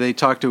they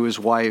talk to his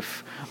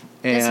wife.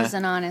 And this is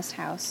an honest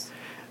house.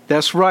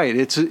 That's right.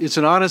 It's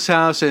an honest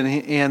house,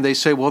 and they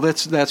say, well,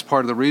 that's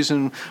part of the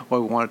reason why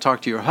we want to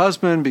talk to your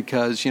husband,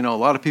 because a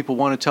lot of people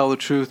want to tell the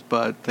truth,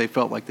 but they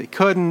felt like they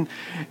couldn't.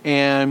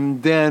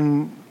 And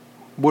then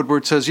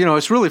Woodward says,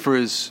 it's really for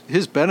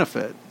his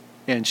benefit,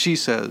 and she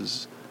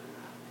says,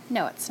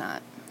 no, it's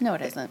not. No,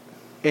 it isn't.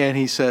 And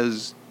he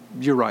says,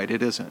 you're right,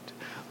 it isn't,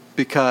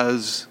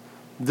 because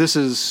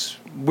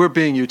we're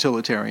being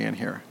utilitarian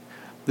here.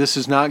 This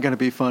is not going to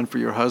be fun for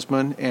your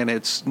husband, and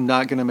it's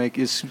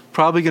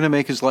probably going to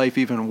make his life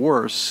even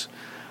worse,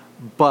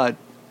 but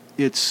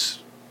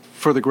it's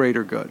for the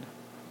greater good.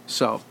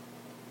 So,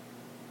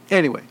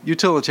 anyway,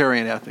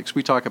 utilitarian ethics,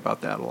 we talk about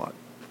that a lot.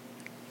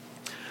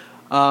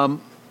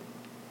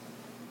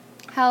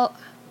 How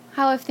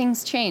have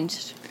things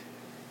changed?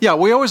 Yeah,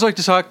 we always like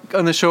to talk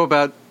on the show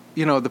about,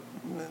 the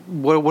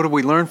what do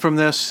we learn from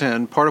this?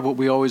 And part of what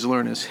we always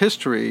learn is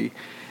history.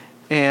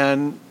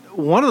 And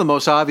one of the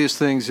most obvious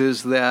things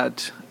is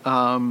that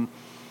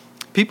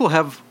people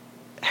have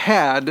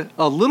had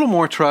a little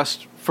more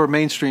trust for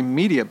mainstream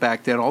media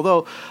back then,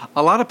 although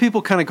a lot of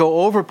people kind of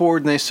go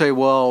overboard and they say,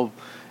 well,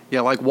 yeah,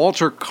 like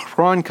Walter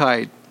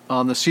Cronkite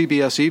on the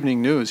CBS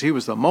Evening News, he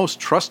was the most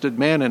trusted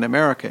man in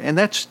America. And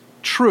that's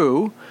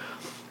true.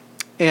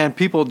 And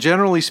people,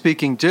 generally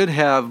speaking, did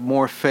have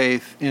more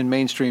faith in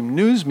mainstream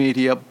news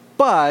media,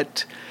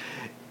 but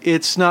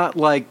it's not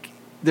like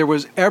there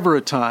was ever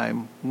a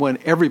time when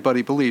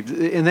everybody believed.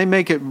 And they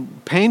make it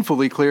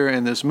painfully clear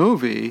in this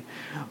movie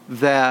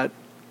that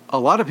a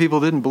lot of people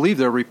didn't believe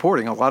their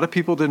reporting. A lot of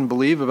people didn't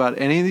believe about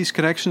any of these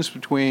connections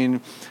between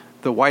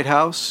the White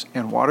House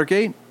and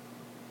Watergate.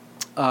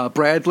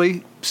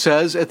 Bradley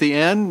says at the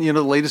end,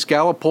 the latest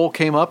Gallup poll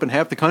came up and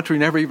half the country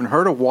never even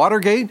heard of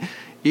Watergate,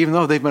 even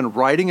though they've been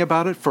writing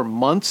about it for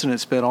months and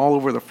it's been all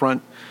over the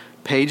front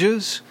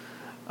pages.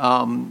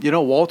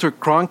 Walter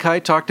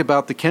Cronkite talked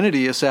about the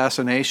Kennedy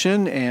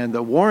assassination and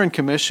the Warren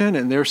Commission,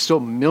 and there's still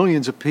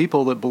millions of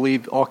people that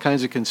believe all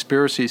kinds of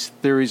conspiracy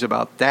theories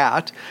about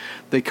that.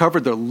 They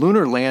covered the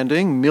lunar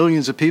landing.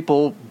 Millions of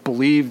people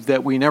believed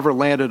that we never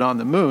landed on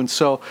the moon.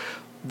 So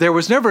there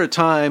was never a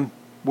time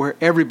where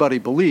everybody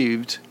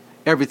believed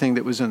everything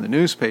that was in the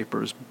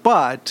newspapers.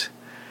 But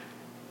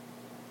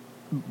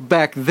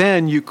back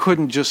then, you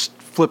couldn't just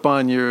flip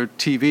on your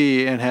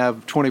TV and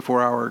have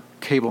 24-hour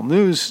cable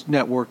news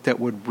network that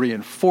would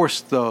reinforce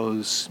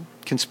those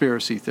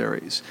conspiracy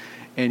theories.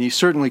 And you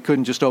certainly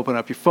couldn't just open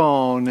up your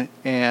phone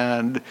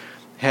and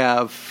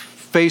have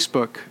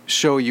Facebook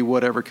show you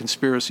whatever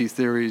conspiracy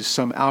theories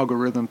some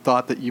algorithm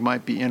thought that you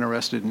might be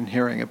interested in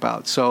hearing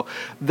about. So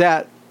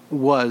that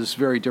was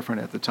very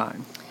different at the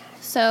time.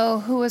 So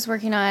who was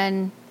working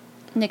on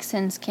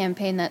Nixon's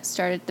campaign that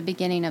started at the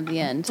beginning of the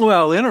end?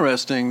 Well,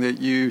 interesting that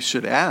you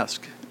should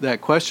ask that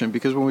question,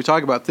 because when we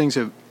talk about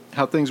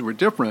how things were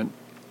different,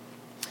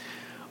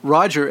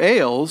 Roger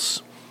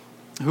Ailes,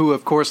 who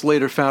of course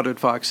later founded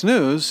Fox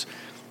News,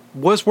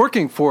 was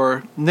working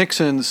for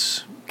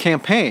Nixon's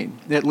campaign.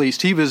 At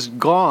least he was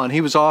gone. He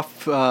was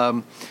off.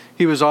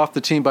 He was off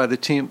the team by the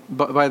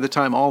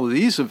time all of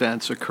these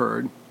events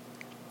occurred.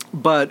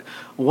 But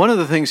one of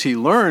the things he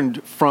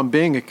learned from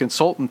being a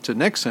consultant to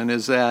Nixon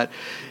is that,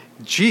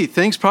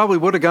 things probably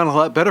would have gone a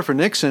lot better for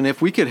Nixon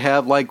if we could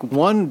have like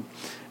one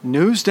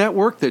news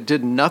network that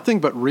did nothing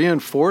but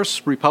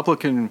reinforce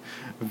Republican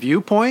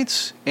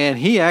viewpoints. And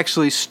he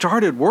actually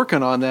started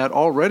working on that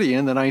already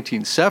in the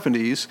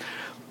 1970s,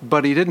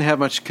 but he didn't have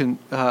much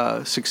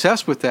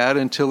success with that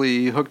until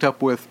he hooked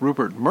up with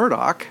Rupert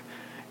Murdoch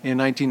in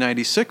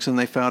 1996, and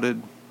they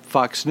founded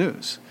Fox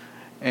News.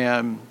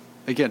 And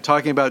again,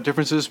 talking about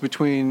differences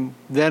between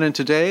then and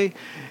today,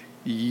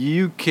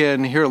 you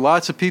can hear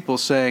lots of people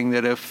saying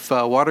that if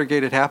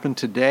Watergate had happened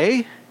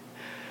today,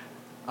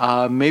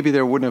 maybe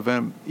there wouldn't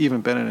have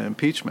even been an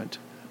impeachment.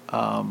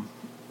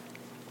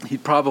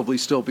 He'd probably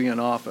still be in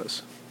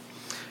office.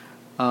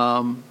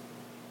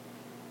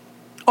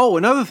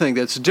 Another thing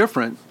that's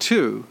different,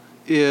 too,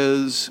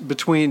 is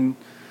between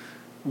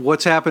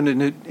what's happened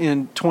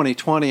in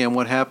 2020 and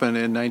what happened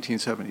in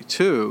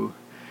 1972,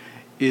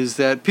 is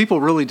that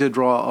people really did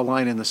draw a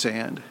line in the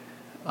sand.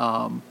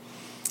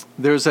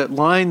 There's that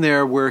line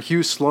there where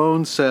Hugh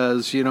Sloan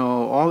says,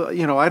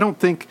 I don't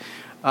think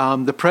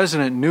the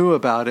president knew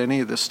about any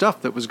of the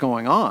stuff that was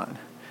going on.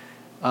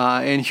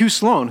 And Hugh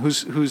Sloan,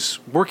 who's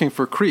working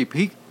for CREEP,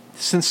 he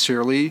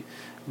sincerely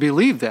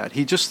believed that.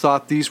 He just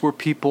thought these were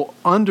people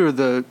under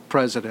the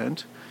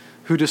president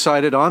who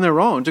decided on their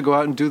own to go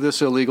out and do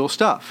this illegal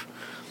stuff.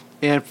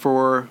 And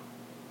for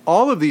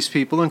all of these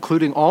people,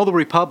 including all the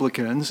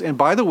Republicans, and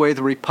by the way,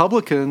 the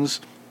Republicans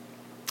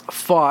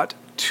fought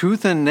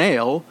tooth and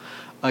nail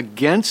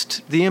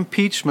against the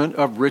impeachment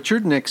of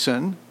Richard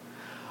Nixon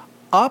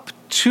up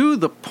to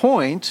the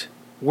point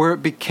where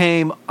it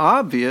became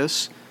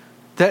obvious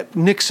that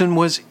Nixon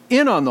was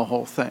in on the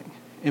whole thing.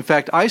 In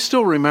fact, I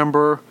still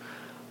remember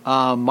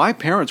my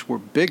parents were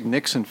big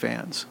Nixon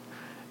fans.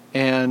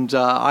 And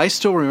I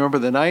still remember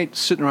the night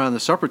sitting around the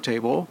supper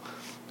table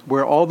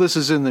where all this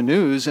is in the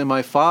news, and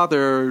my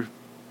father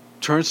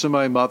turns to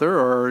my mother,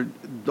 or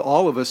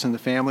all of us in the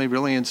family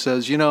really, and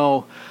says,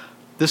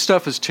 this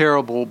stuff is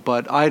terrible,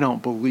 but I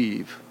don't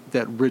believe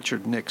that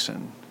Richard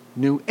Nixon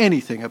knew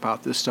anything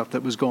about this stuff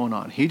that was going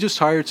on. He just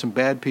hired some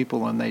bad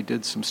people and they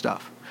did some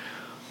stuff.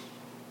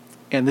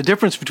 And the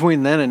difference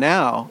between then and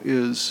now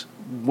is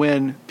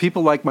when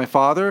people like my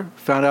father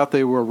found out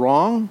they were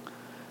wrong,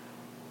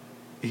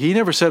 he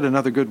never said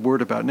another good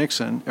word about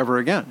Nixon ever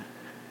again.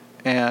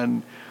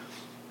 And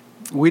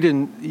we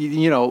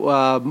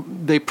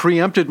didn't, they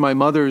preempted my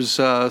mother's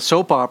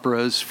soap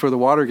operas for the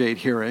Watergate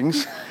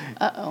hearings.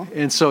 Uh-oh.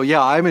 And so,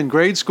 I'm in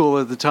grade school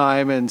at the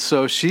time, and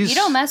so she's... You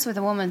don't mess with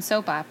a woman's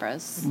soap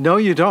operas. No,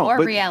 you don't.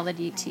 Or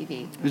reality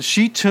TV.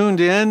 She tuned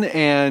in,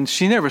 and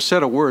she never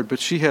said a word, but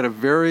she had a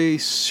very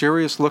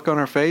serious look on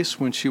her face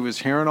when she was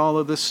hearing all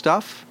of this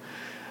stuff.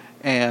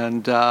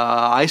 And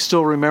I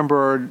still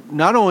remember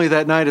not only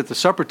that night at the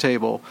supper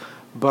table,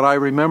 But I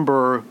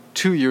remember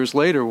 2 years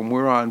later when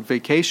we were on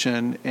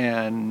vacation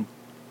and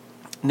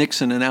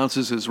Nixon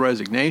announces his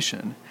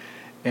resignation,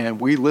 and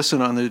we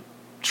listen on the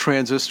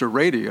transistor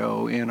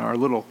radio in our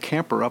little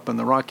camper up in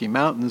the Rocky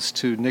Mountains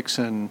to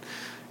Nixon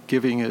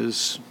giving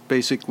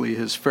basically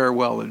his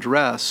farewell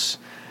address,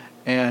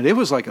 and it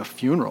was like a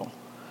funeral.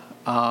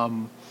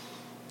 And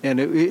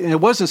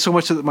it wasn't so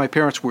much that my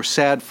parents were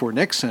sad for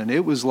Nixon.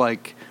 It was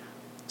like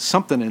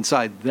something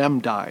inside them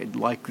died,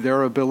 like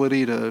their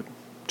ability to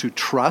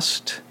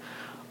trust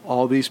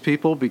all these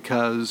people,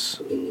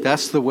 because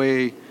that's the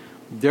way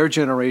their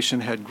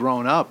generation had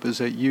grown up, is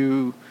that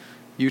you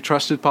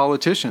trusted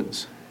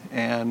politicians.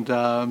 And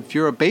if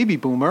you're a baby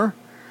boomer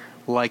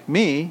like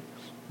me,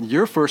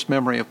 your first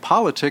memory of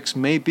politics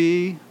may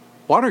be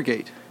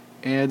Watergate.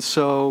 And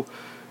so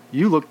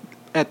you look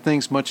at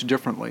things much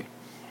differently.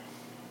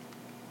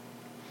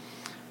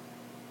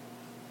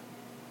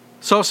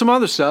 So some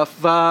other stuff.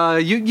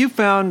 You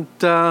found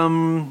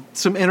some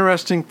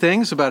interesting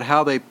things about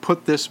how they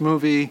put this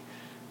movie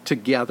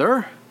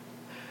together.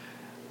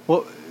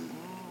 Well,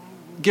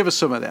 give us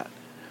some of that.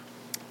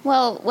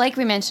 Well, like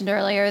we mentioned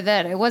earlier,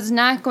 that it was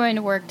not going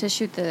to work to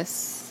shoot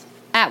this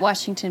at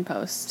Washington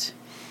Post.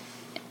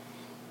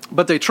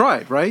 But they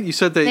tried, right? You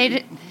said they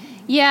did.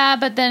 Yeah,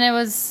 but then it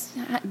was,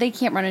 they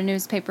can't run a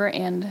newspaper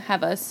and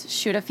have us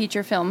shoot a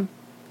feature film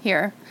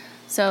here.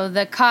 So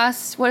the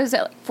cost, what is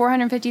it, like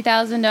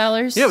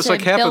 $450,000? Yeah, it was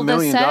like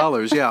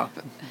 $500,000, yeah.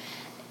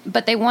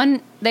 But they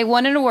won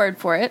an award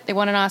for it. They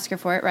won an Oscar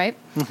for it, right?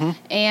 Mm-hmm.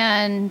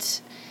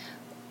 And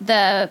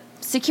the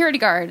security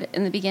guard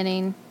in the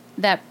beginning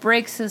that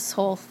breaks this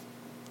whole...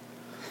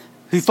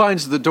 He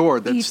finds the door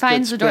that's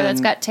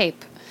got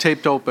tape.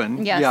 Taped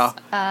open, yes.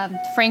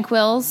 Yeah. Frank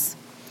Wills,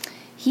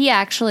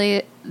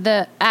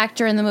 the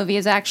actor in the movie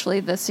is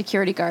actually the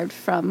security guard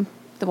from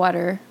the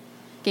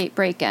Watergate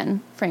break-in,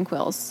 Frank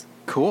Wills.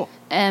 Cool.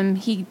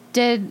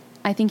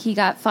 I think he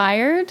got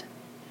fired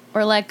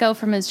or let go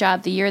from his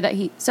job the year that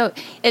so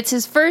it's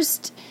his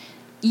first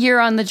year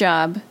on the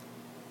job,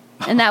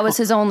 and that was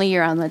his only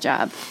year on the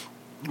job.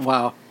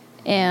 Wow.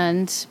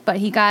 But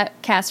he got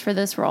cast for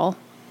this role.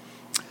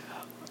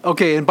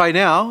 Okay, and by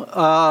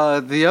now,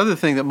 the other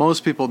thing that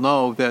most people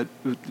know that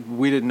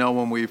we didn't know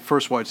when we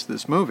first watched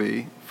this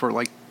movie, for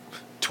like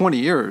 20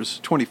 years,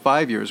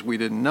 25 years, we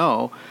didn't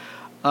know,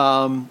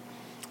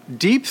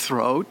 Deep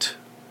Throat,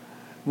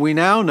 we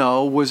now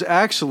know, was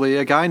actually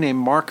a guy named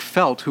Mark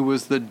Felt, who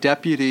was the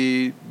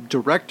deputy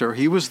director.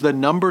 He was the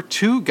number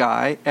 2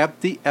 guy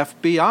at the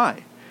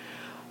FBI.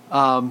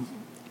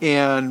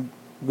 And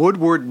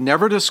Woodward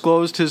never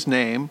disclosed his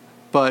name,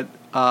 but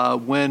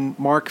when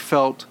Mark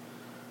Felt...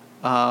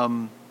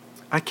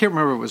 I can't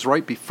remember if it was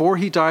right before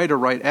he died or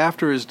right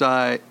after he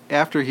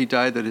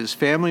died that his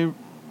family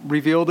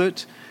revealed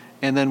it,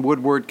 and then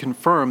Woodward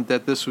confirmed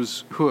that this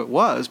was who it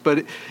was.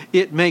 But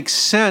it makes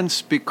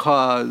sense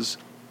because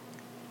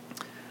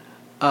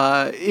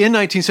in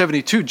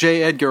 1972,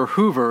 J. Edgar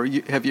Hoover,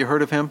 have you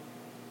heard of him?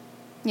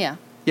 Yeah.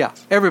 Yeah,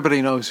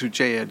 everybody knows who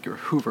J. Edgar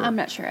Hoover. I'm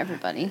not sure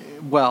everybody.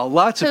 Well,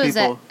 lots of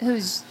people.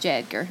 Who's J.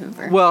 Edgar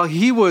Hoover? Well,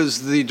 he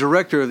was the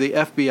director of the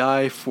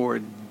FBI for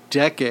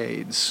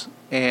decades,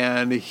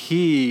 and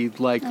he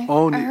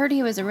owned... I heard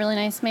he was a really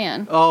nice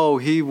man. Oh,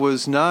 he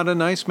was not a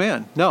nice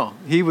man. No,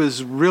 he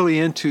was really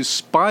into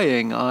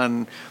spying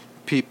on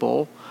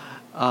people.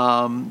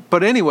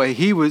 But anyway,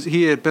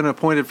 he had been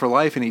appointed for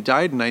life, and he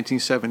died in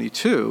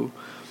 1972.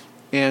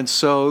 And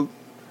so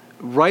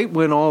right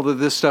when all of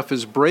this stuff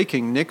is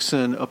breaking,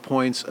 Nixon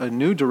appoints a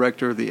new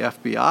director of the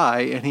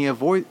FBI, and he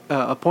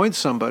appoints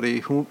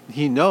somebody who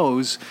he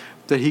knows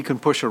that he can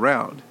push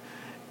around.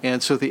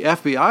 And so the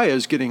FBI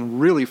is getting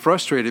really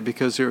frustrated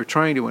because they're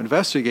trying to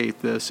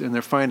investigate this, and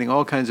they're finding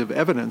all kinds of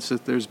evidence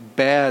that there's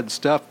bad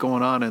stuff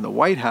going on in the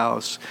White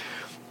House,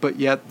 but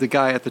yet the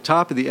guy at the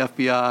top of the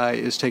FBI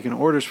is taking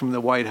orders from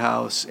the White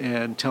House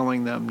and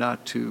telling them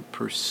not to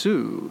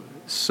pursue.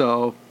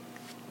 So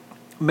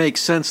it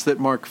makes sense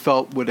that Mark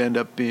Felt would end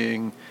up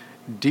being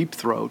Deep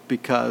Throat,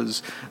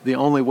 because the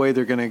only way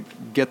they're going to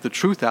get the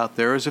truth out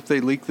there is if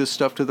they leak this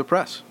stuff to the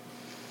press.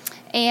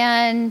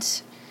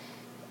 And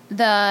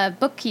the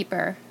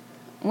bookkeeper,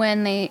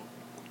 when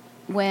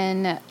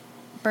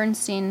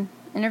Bernstein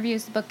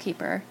interviews the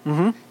bookkeeper,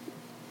 mm-hmm.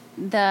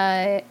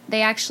 They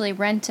actually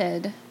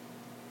rented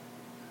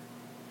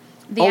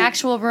the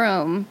actual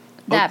room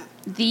that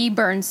the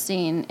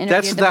Bernstein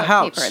interviewed the bookkeeper.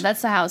 House.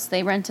 That's the house.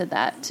 They rented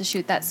that to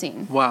shoot that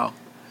scene. Wow.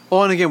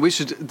 Oh, and again,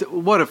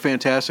 what a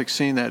fantastic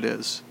scene that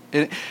is.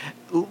 And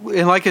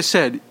like I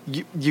said,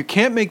 you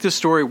can't make this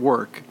story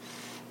work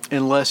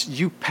unless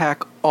you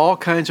pack all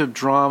kinds of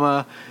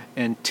drama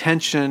and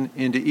tension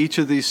into each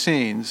of these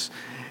scenes,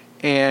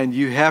 and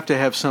you have to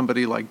have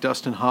somebody like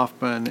Dustin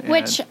Hoffman.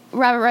 Which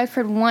Robert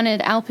Redford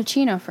wanted Al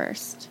Pacino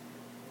first,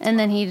 and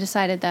then he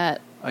decided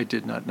that I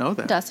did not know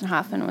that Dustin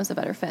Hoffman was a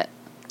better fit.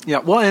 Yeah,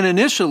 well, and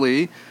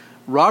initially,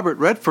 Robert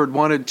Redford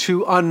wanted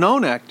 2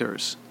 unknown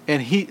actors,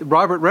 and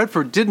Robert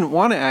Redford didn't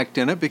want to act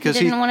in it because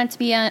he didn't want it to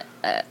be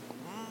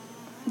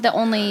The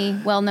only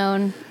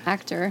well-known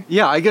actor.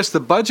 Yeah, I guess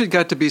the budget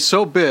got to be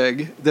so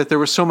big that there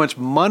was so much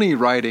money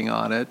riding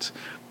on it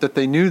that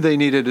they knew they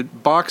needed a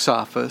box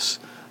office.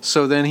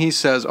 So then he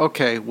says,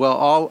 "Okay,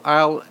 well,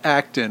 I'll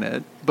act in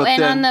it." But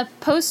and then, on the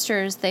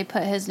posters, they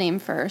put his name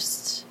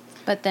first.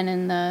 But then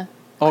in the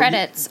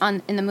credits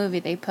in the movie,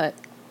 they put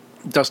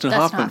Dustin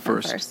Hoffman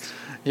first.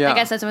 Yeah, I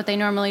guess that's what they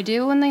normally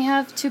do when they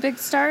have two big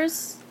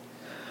stars.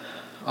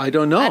 I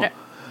don't know.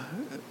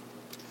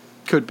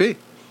 Could be.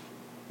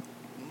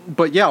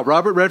 But yeah,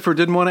 Robert Redford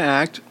didn't want to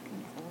act.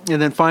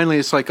 And then finally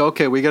it's like,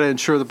 okay, we got to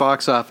ensure the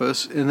box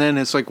office. And then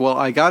it's like, well,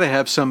 I got to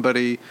have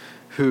somebody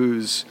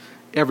who's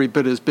every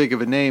bit as big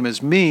of a name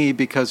as me,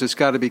 because it's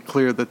got to be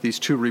clear that these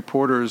two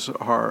reporters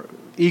are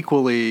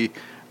equally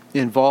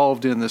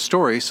involved in the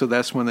story. So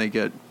that's when they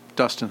get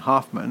Dustin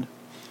Hoffman.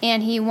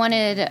 And he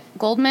wanted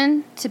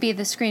Goldman to be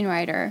the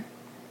screenwriter.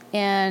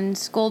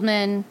 And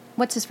Goldman,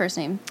 what's his first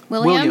name?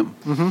 William.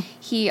 Mm-hmm.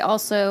 He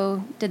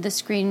also did the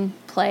screenplay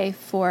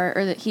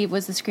he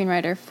was the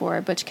screenwriter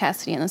for Butch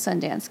Cassidy and the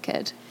Sundance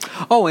Kid.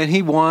 Oh, and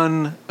he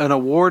won an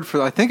award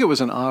for, I think it was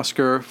an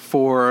Oscar,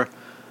 for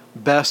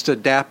Best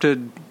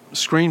Adapted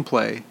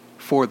Screenplay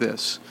for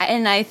this.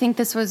 And I think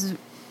this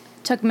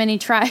took many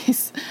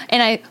tries.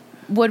 And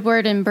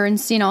Woodward and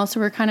Bernstein also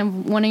were kind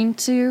of wanting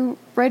to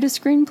write a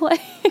screenplay.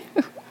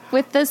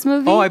 With this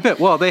movie? Oh, I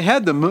bet. Well, they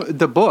had the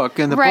book.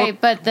 And the right,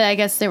 book, but I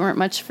guess they weren't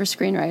much for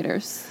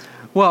screenwriters.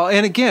 Well,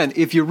 and again,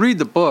 if you read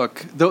the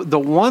book, the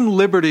one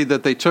liberty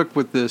that they took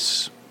with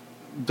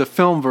the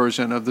film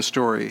version of the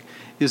story,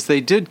 is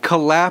they did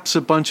collapse a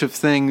bunch of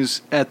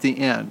things at the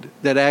end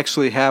that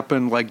actually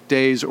happened like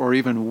days or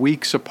even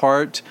weeks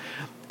apart,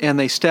 and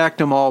they stacked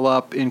them all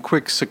up in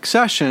quick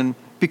succession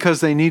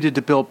because they needed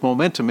to build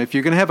momentum. If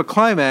you're going to have a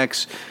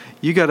climax,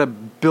 you got to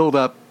build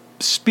up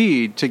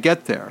speed to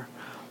get there.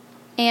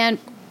 And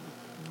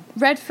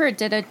Redford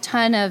did a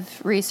ton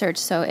of research,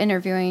 so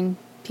interviewing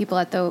people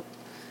at the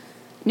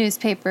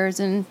newspapers.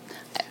 And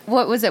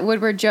what was it?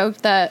 Woodward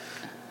joked that...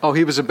 Oh,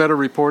 he was a better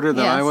reporter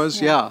than I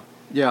was? Yeah.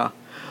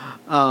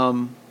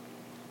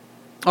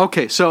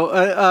 Okay, so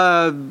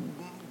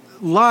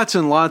lots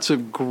and lots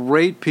of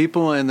great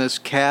people in this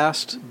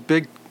cast.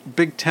 Big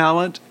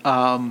talent.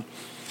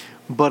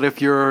 But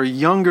if you're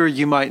younger,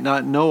 you might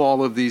not know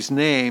all of these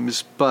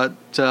names. But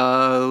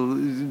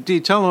Dee,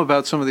 tell them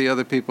about some of the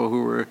other people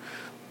who were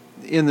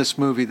in this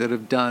movie that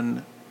have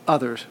done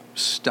other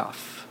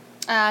stuff.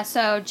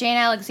 So Jane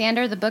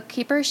Alexander, the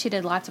bookkeeper, she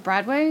did lots of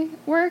Broadway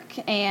work,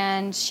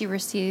 and she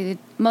received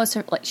lots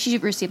of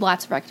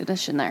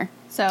recognition there.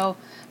 So,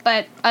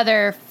 but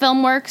other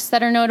film works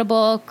that are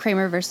notable: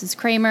 Kramer versus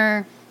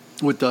Kramer,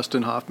 with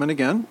Dustin Hoffman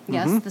again.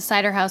 Yes, The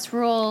Cider House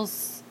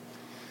Rules,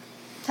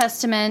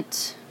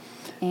 Testament.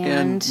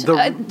 And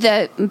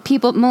the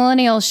people,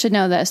 millennials should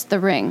know this, The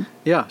Ring.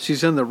 Yeah,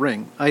 she's in The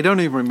Ring. I don't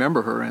even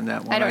remember her in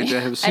that one. I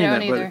have seen I don't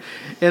that. Either.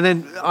 And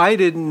then I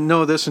didn't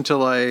know this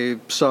until I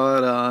saw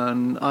it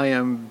on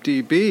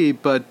IMDb,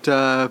 but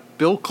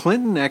Bill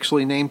Clinton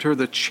actually named her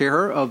the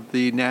chair of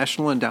the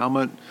National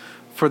Endowment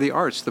for the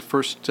Arts, the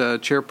first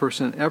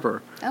chairperson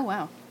ever. Oh,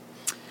 wow.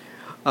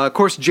 Of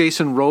course,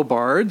 Jason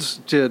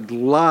Robards did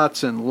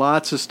lots and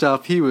lots of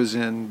stuff. He was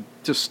in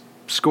just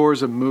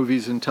scores of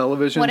movies and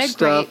television stuff. What a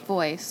stuff. great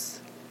voice.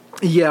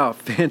 Yeah,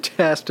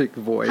 fantastic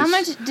voice. How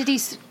much did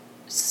he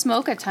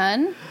smoke? A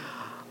ton?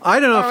 I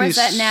don't know if he's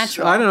that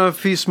natural. I don't know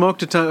if he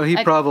smoked a ton.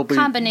 He probably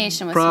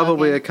combination with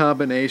probably smoking. A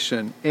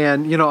combination.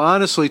 And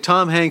honestly,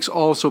 Tom Hanks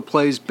also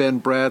plays Ben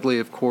Bradley,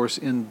 of course,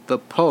 in The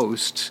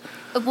Post.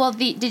 Well,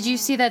 did you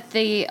see that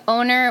the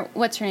owner?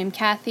 What's her name?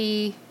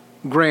 Kathy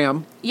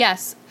Graham.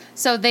 Yes.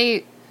 So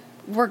they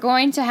were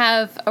going to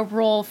have a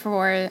role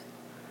for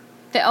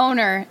the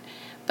owner.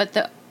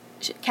 But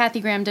Kathy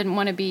Graham didn't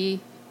want to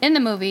be in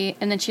the movie,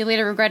 and then she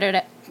later regretted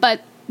it.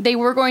 But they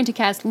were going to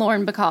cast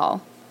Lauren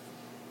Bacall.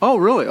 Oh,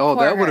 really? Oh,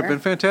 that would have been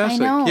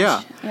fantastic. I know.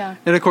 Yeah.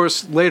 And, of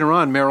course, later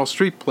on, Meryl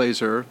Streep plays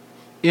her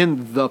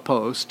in The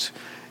Post.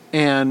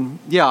 And,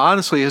 yeah,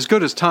 honestly, as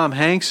good as Tom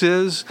Hanks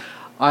is,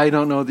 I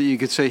don't know that you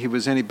could say he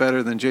was any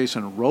better than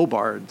Jason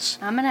Robards.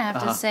 I'm going to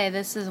have to say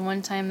this is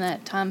one time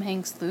that Tom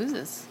Hanks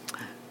loses.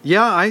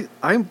 Yeah,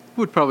 I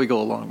would probably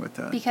go along with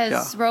that.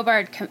 Because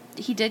Robard,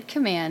 he did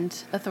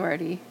command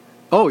authority.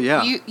 Oh,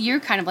 yeah.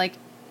 You kind of like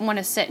want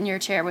to sit in your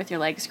chair with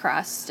your legs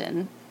crossed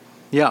and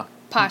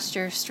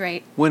posture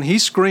straight. When he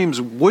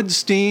screams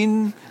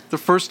Woodstein the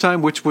first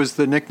time, which was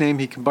the nickname,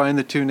 he combined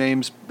the two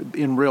names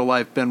in real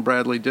life, Ben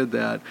Bradley did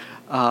that,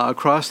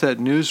 across that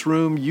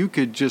newsroom, you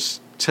could just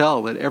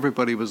tell that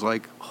everybody was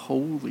like,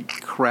 holy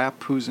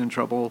crap, who's in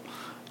trouble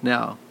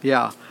now?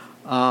 Yeah.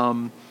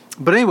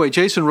 But anyway,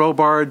 Jason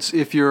Robards,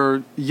 if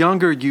you're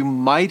younger, you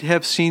might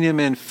have seen him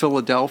in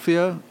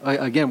Philadelphia,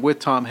 again, with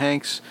Tom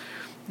Hanks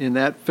in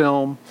that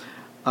film.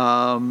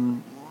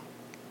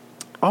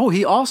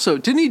 He also,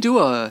 didn't he do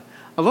a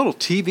little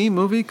TV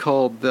movie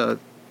called The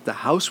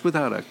House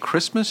Without a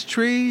Christmas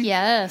Tree?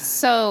 Yes.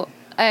 So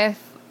a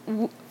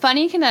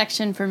funny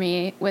connection for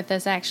me with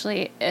this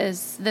actually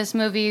is this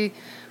movie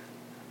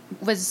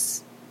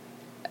was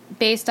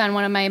based on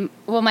one of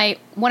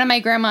my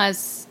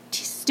grandma's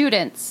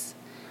students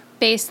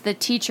based the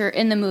teacher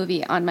in the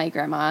movie on my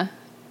grandma.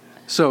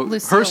 So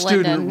Lucille her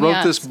student Linden, wrote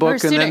yes. this book, Her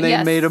and then student, they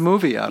yes. made a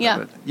movie out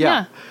of it.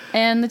 Yeah.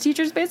 And the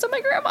teacher's based on my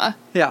grandma.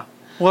 Yeah.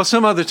 Well,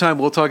 some other time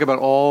we'll talk about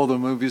all the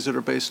movies that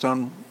are based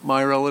on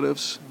my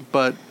relatives,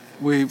 but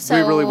we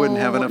really wouldn't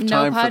have enough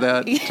time for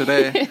that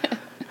today.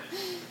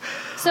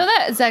 So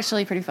that is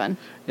actually pretty fun.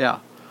 Yeah.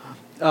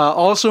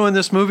 Also in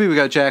this movie, we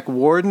got Jack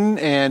Warden,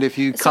 and if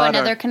you So caught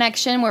another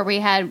connection where we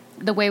had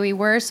The Way We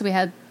Were, so we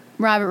had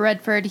Robert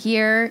Redford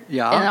here,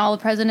 Yeah. and All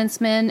the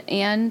President's Men,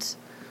 and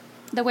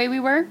The Way We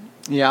Were.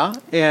 Yeah,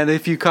 and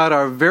if you caught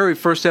our very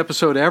first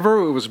episode ever,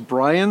 it was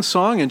Brian's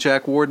song, and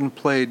Jack Warden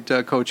played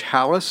Coach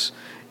Hallis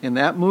in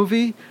that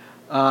movie.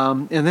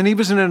 And then he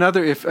was in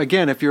another, if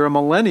you're a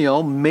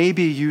millennial,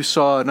 maybe you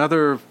saw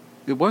another,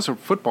 it was a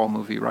football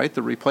movie, right?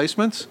 The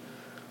Replacements?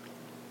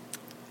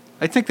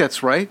 I think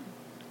that's right.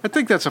 I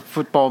think that's a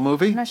football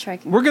movie. I'm not sure I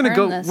can We're gonna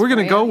confirm go. this We're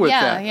gonna for go you. with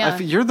Yeah, that. yeah.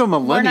 You're the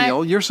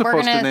millennial. You're supposed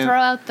We're to going to name. throw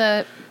out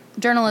the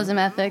journalism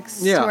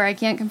ethics Yeah. to where I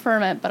can't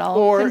confirm it, but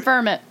I'll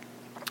confirm it.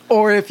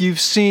 Or if you've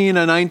seen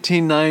a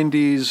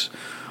 1990s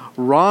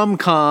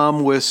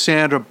rom-com with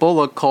Sandra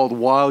Bullock called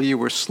While You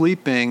Were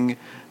Sleeping,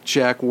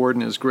 Jack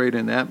Warden is great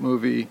in that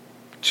movie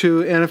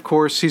too. And of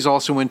course, he's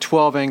also in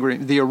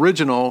the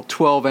original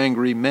 12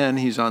 Angry Men.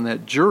 He's on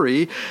that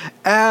jury,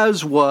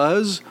 as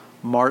was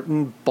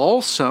Martin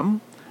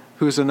Balsam,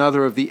 who's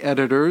another of the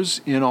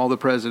editors in All the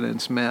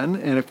President's Men.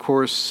 And of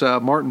course,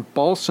 Martin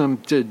Balsam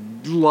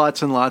did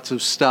lots and lots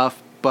of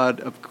stuff, but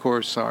of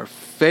course, our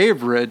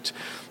favorite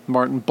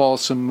Martin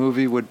Balsam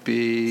movie would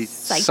be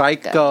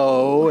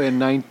Psycho in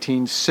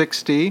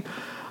 1960.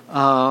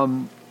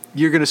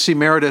 You're going to see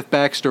Meredith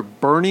Baxter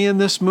Birney in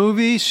this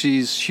movie.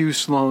 She's Hugh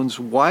Sloan's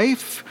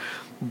wife,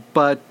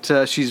 but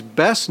she's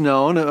best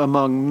known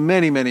among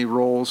many, many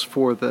roles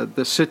for the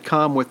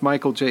sitcom with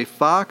Michael J.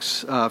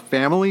 Fox,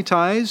 Family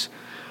Ties.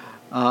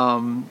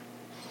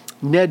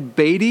 Ned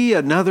Beatty,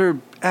 another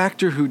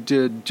actor who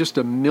did just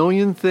a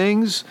million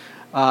things.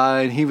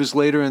 And he was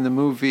later in the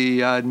movie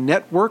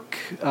Network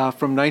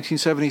from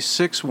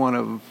 1976,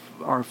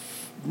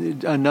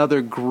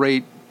 another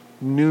great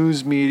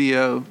news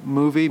media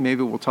movie.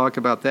 Maybe we'll talk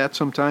about that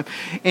sometime.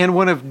 And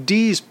one of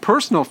Dee's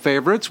personal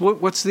favorites.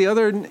 What's the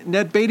other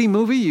Ned Beatty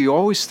movie you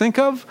always think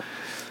of?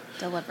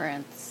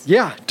 Deliverance.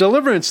 Yeah,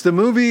 Deliverance, the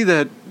movie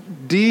that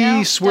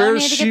Dee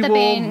swears she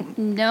will.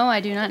 No,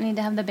 I do not need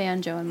to have the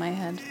banjo in my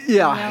head.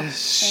 Yeah,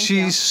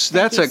 Nope.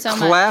 that's a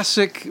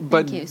classic.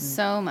 But thank you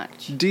so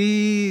much.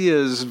 Dee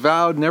is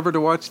vowed never to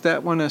watch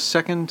that one a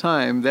second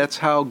time. That's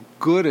how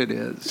good it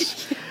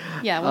is.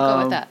 Yeah, we'll go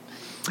with that.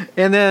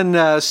 And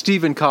then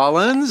Stephen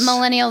Collins.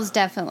 Millennials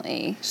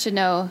definitely should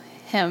know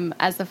him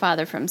as the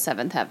father from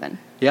Seventh Heaven.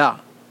 Yeah,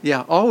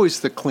 always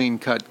the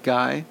clean-cut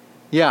guy.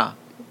 Yeah.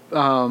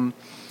 And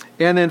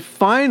then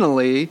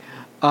finally,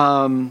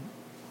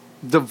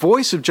 the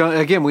voice of John,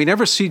 again, we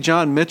never see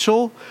John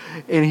Mitchell,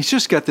 and he's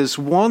just got this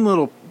one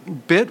little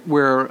bit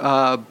where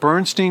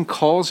Bernstein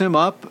calls him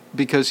up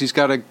because he's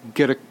got to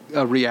get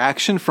a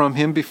reaction from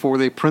him before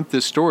they print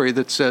this story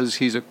that says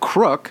he's a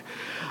crook.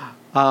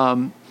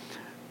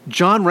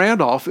 John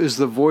Randolph is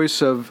the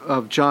voice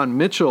of John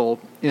Mitchell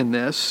in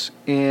this,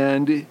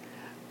 and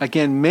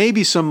again,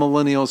 maybe some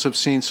millennials have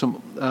seen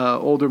some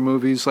older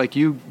movies like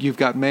You've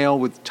Got Mail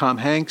with Tom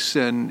Hanks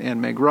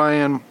and Meg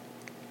Ryan.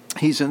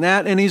 He's in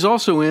that, and he's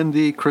also in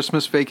the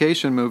Christmas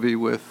Vacation movie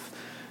with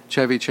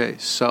Chevy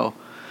Chase. So,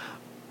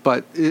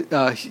 but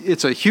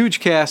it's a huge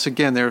cast.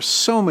 Again, there are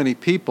so many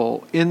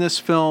people in this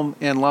film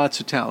and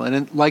lots of talent.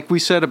 And like we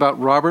said about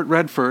Robert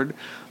Redford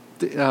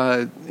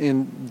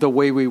in The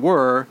Way We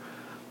Were,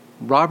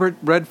 Robert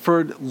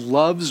Redford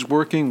loves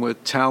working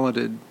with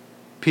talented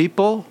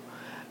people.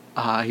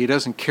 He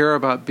doesn't care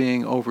about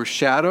being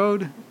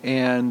overshadowed,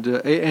 and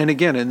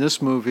again in this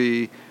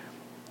movie,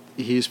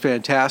 he's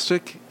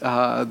fantastic.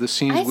 The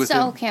scenes with him. I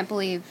still can't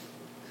believe.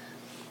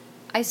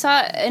 I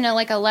saw in a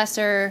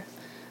lesser.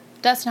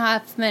 Dustin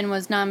Hoffman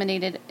was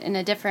nominated in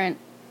a different,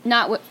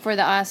 not for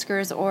the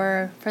Oscars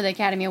or for the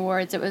Academy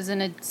Awards. It was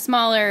in a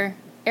smaller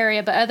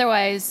area, but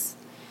otherwise,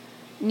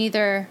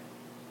 neither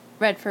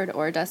Redford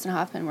or Dustin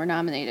Hoffman were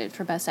nominated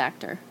for Best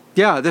Actor.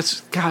 Yeah,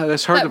 that's hard to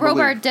believe. But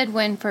Robert did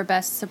win for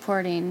Best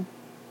Supporting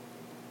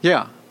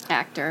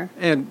Actor.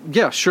 And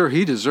yeah, sure,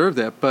 he deserved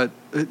that, but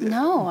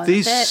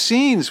these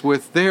scenes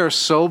they are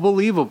so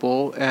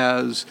believable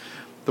as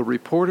the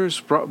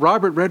reporters,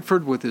 Robert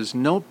Redford with his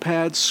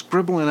notepad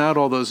scribbling out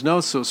all those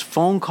notes, those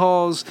phone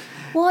calls.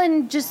 Well,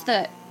 and just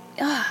the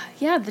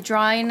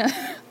drawing,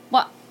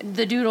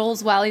 the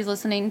doodles while he's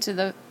listening to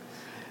the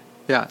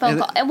phone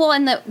call. Well,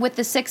 and with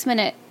the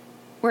 6-minute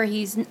where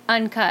he's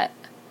uncut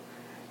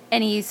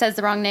and he says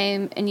the wrong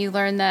name, and you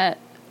learn that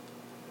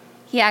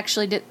he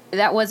actually did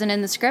that wasn't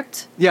in the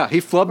script. Yeah, he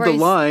flubbed the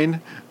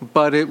line,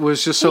 but it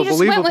was just so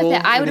believable. Went with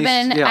it. I would have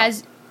been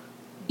as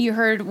you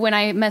heard when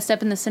I messed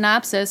up in the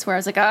synopsis, where I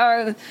was like,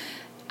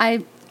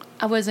 I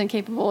wasn't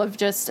capable of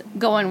just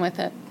going with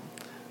it.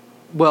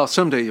 Well,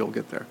 someday you'll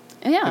get there.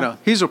 Yeah.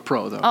 He's a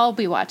pro, though. I'll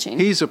be watching.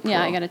 He's a pro.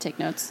 Yeah, I got to take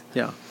notes.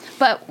 Yeah.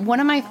 But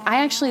I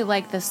actually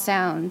like the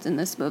sound in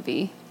this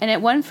movie. And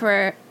it won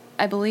for,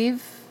 I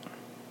believe,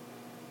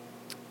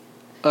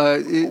 how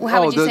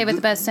would you say with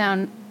the best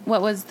sound?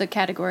 What was the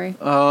category?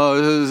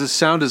 The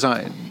sound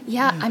design.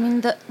 Yeah, I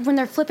mean, when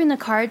they're flipping the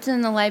cards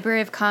in the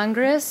Library of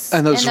Congress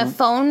and the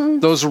phone.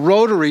 Those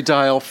rotary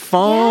dial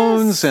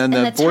phones and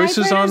the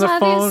voices on the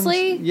phones.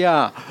 Obviously.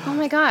 Yeah. Oh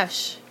my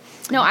gosh.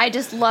 No, I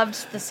just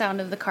loved the sound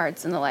of the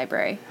cards in the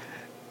Library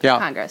of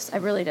Congress. I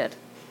really did.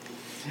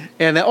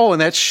 And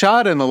that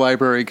shot in the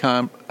Library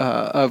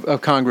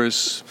of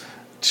Congress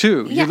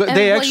too. Yeah,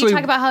 you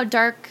talk about how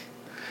dark.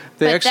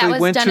 They actually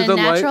went to the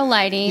natural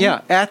lighting.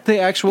 Yeah, at the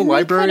actual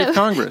Library of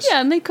Congress.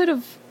 Yeah, and they could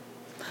have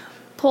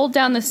pulled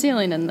down the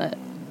ceiling in the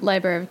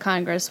Library of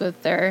Congress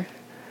with their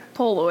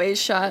Polaroid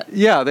shot.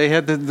 Yeah, they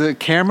had the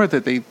camera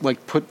that they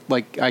put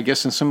I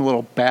guess in some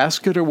little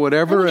basket or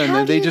whatever, and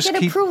then they just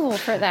keep approval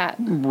for that,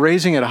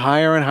 raising it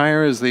higher and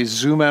higher as they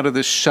zoom out of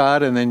this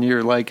shot, and then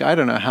you're like, I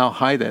don't know how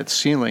high that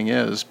ceiling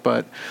is,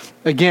 but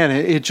again,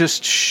 it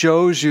just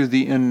shows you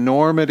the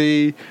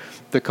enormity,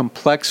 the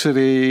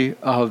complexity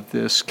of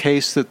this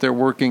case that they're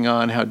working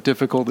on, how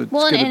difficult it's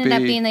going to be. Well, it ended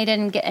up being they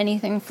didn't get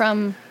anything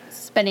from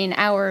spending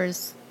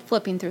hours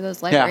flipping through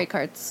those library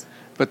cards.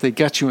 But they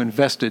got you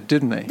invested,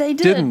 didn't they? They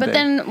did, but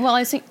then,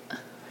 I think it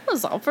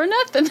was all for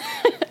nothing.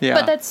 Yeah.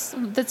 But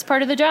that's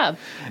part of the job.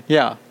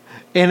 Yeah.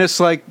 And it's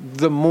like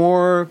the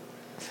more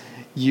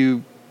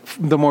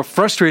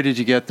frustrated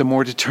you get, the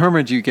more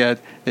determined you get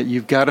that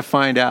you've got to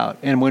find out.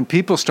 And when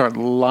people start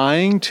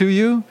lying to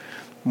you,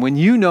 when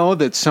you know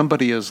that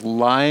somebody is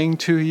lying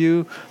to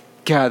you,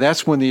 God,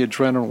 that's when the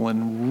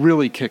adrenaline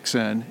really kicks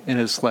in.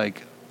 And it's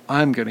like,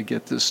 I'm going to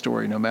get this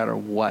story no matter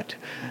what.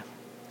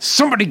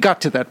 Somebody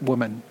got to that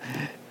woman.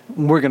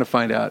 We're going to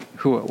find out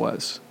who it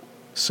was.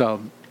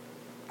 So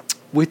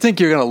we think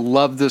you're going to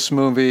love this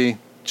movie,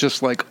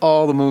 just like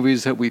all the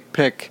movies that we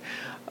pick.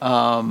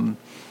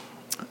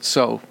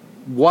 So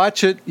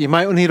watch it. You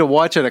might need to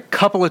watch it a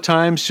couple of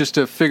times just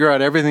to figure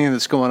out everything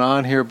that's going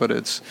on here, but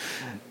it's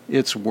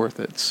worth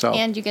it. So,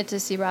 and you get to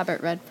see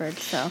Robert Redford.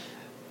 So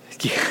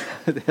yeah,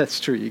 that's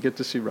true. You get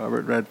to see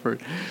Robert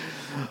Redford.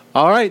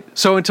 All right.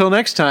 So until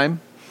next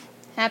time.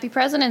 Happy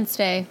President's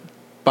Day.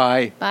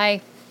 Bye.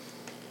 Bye.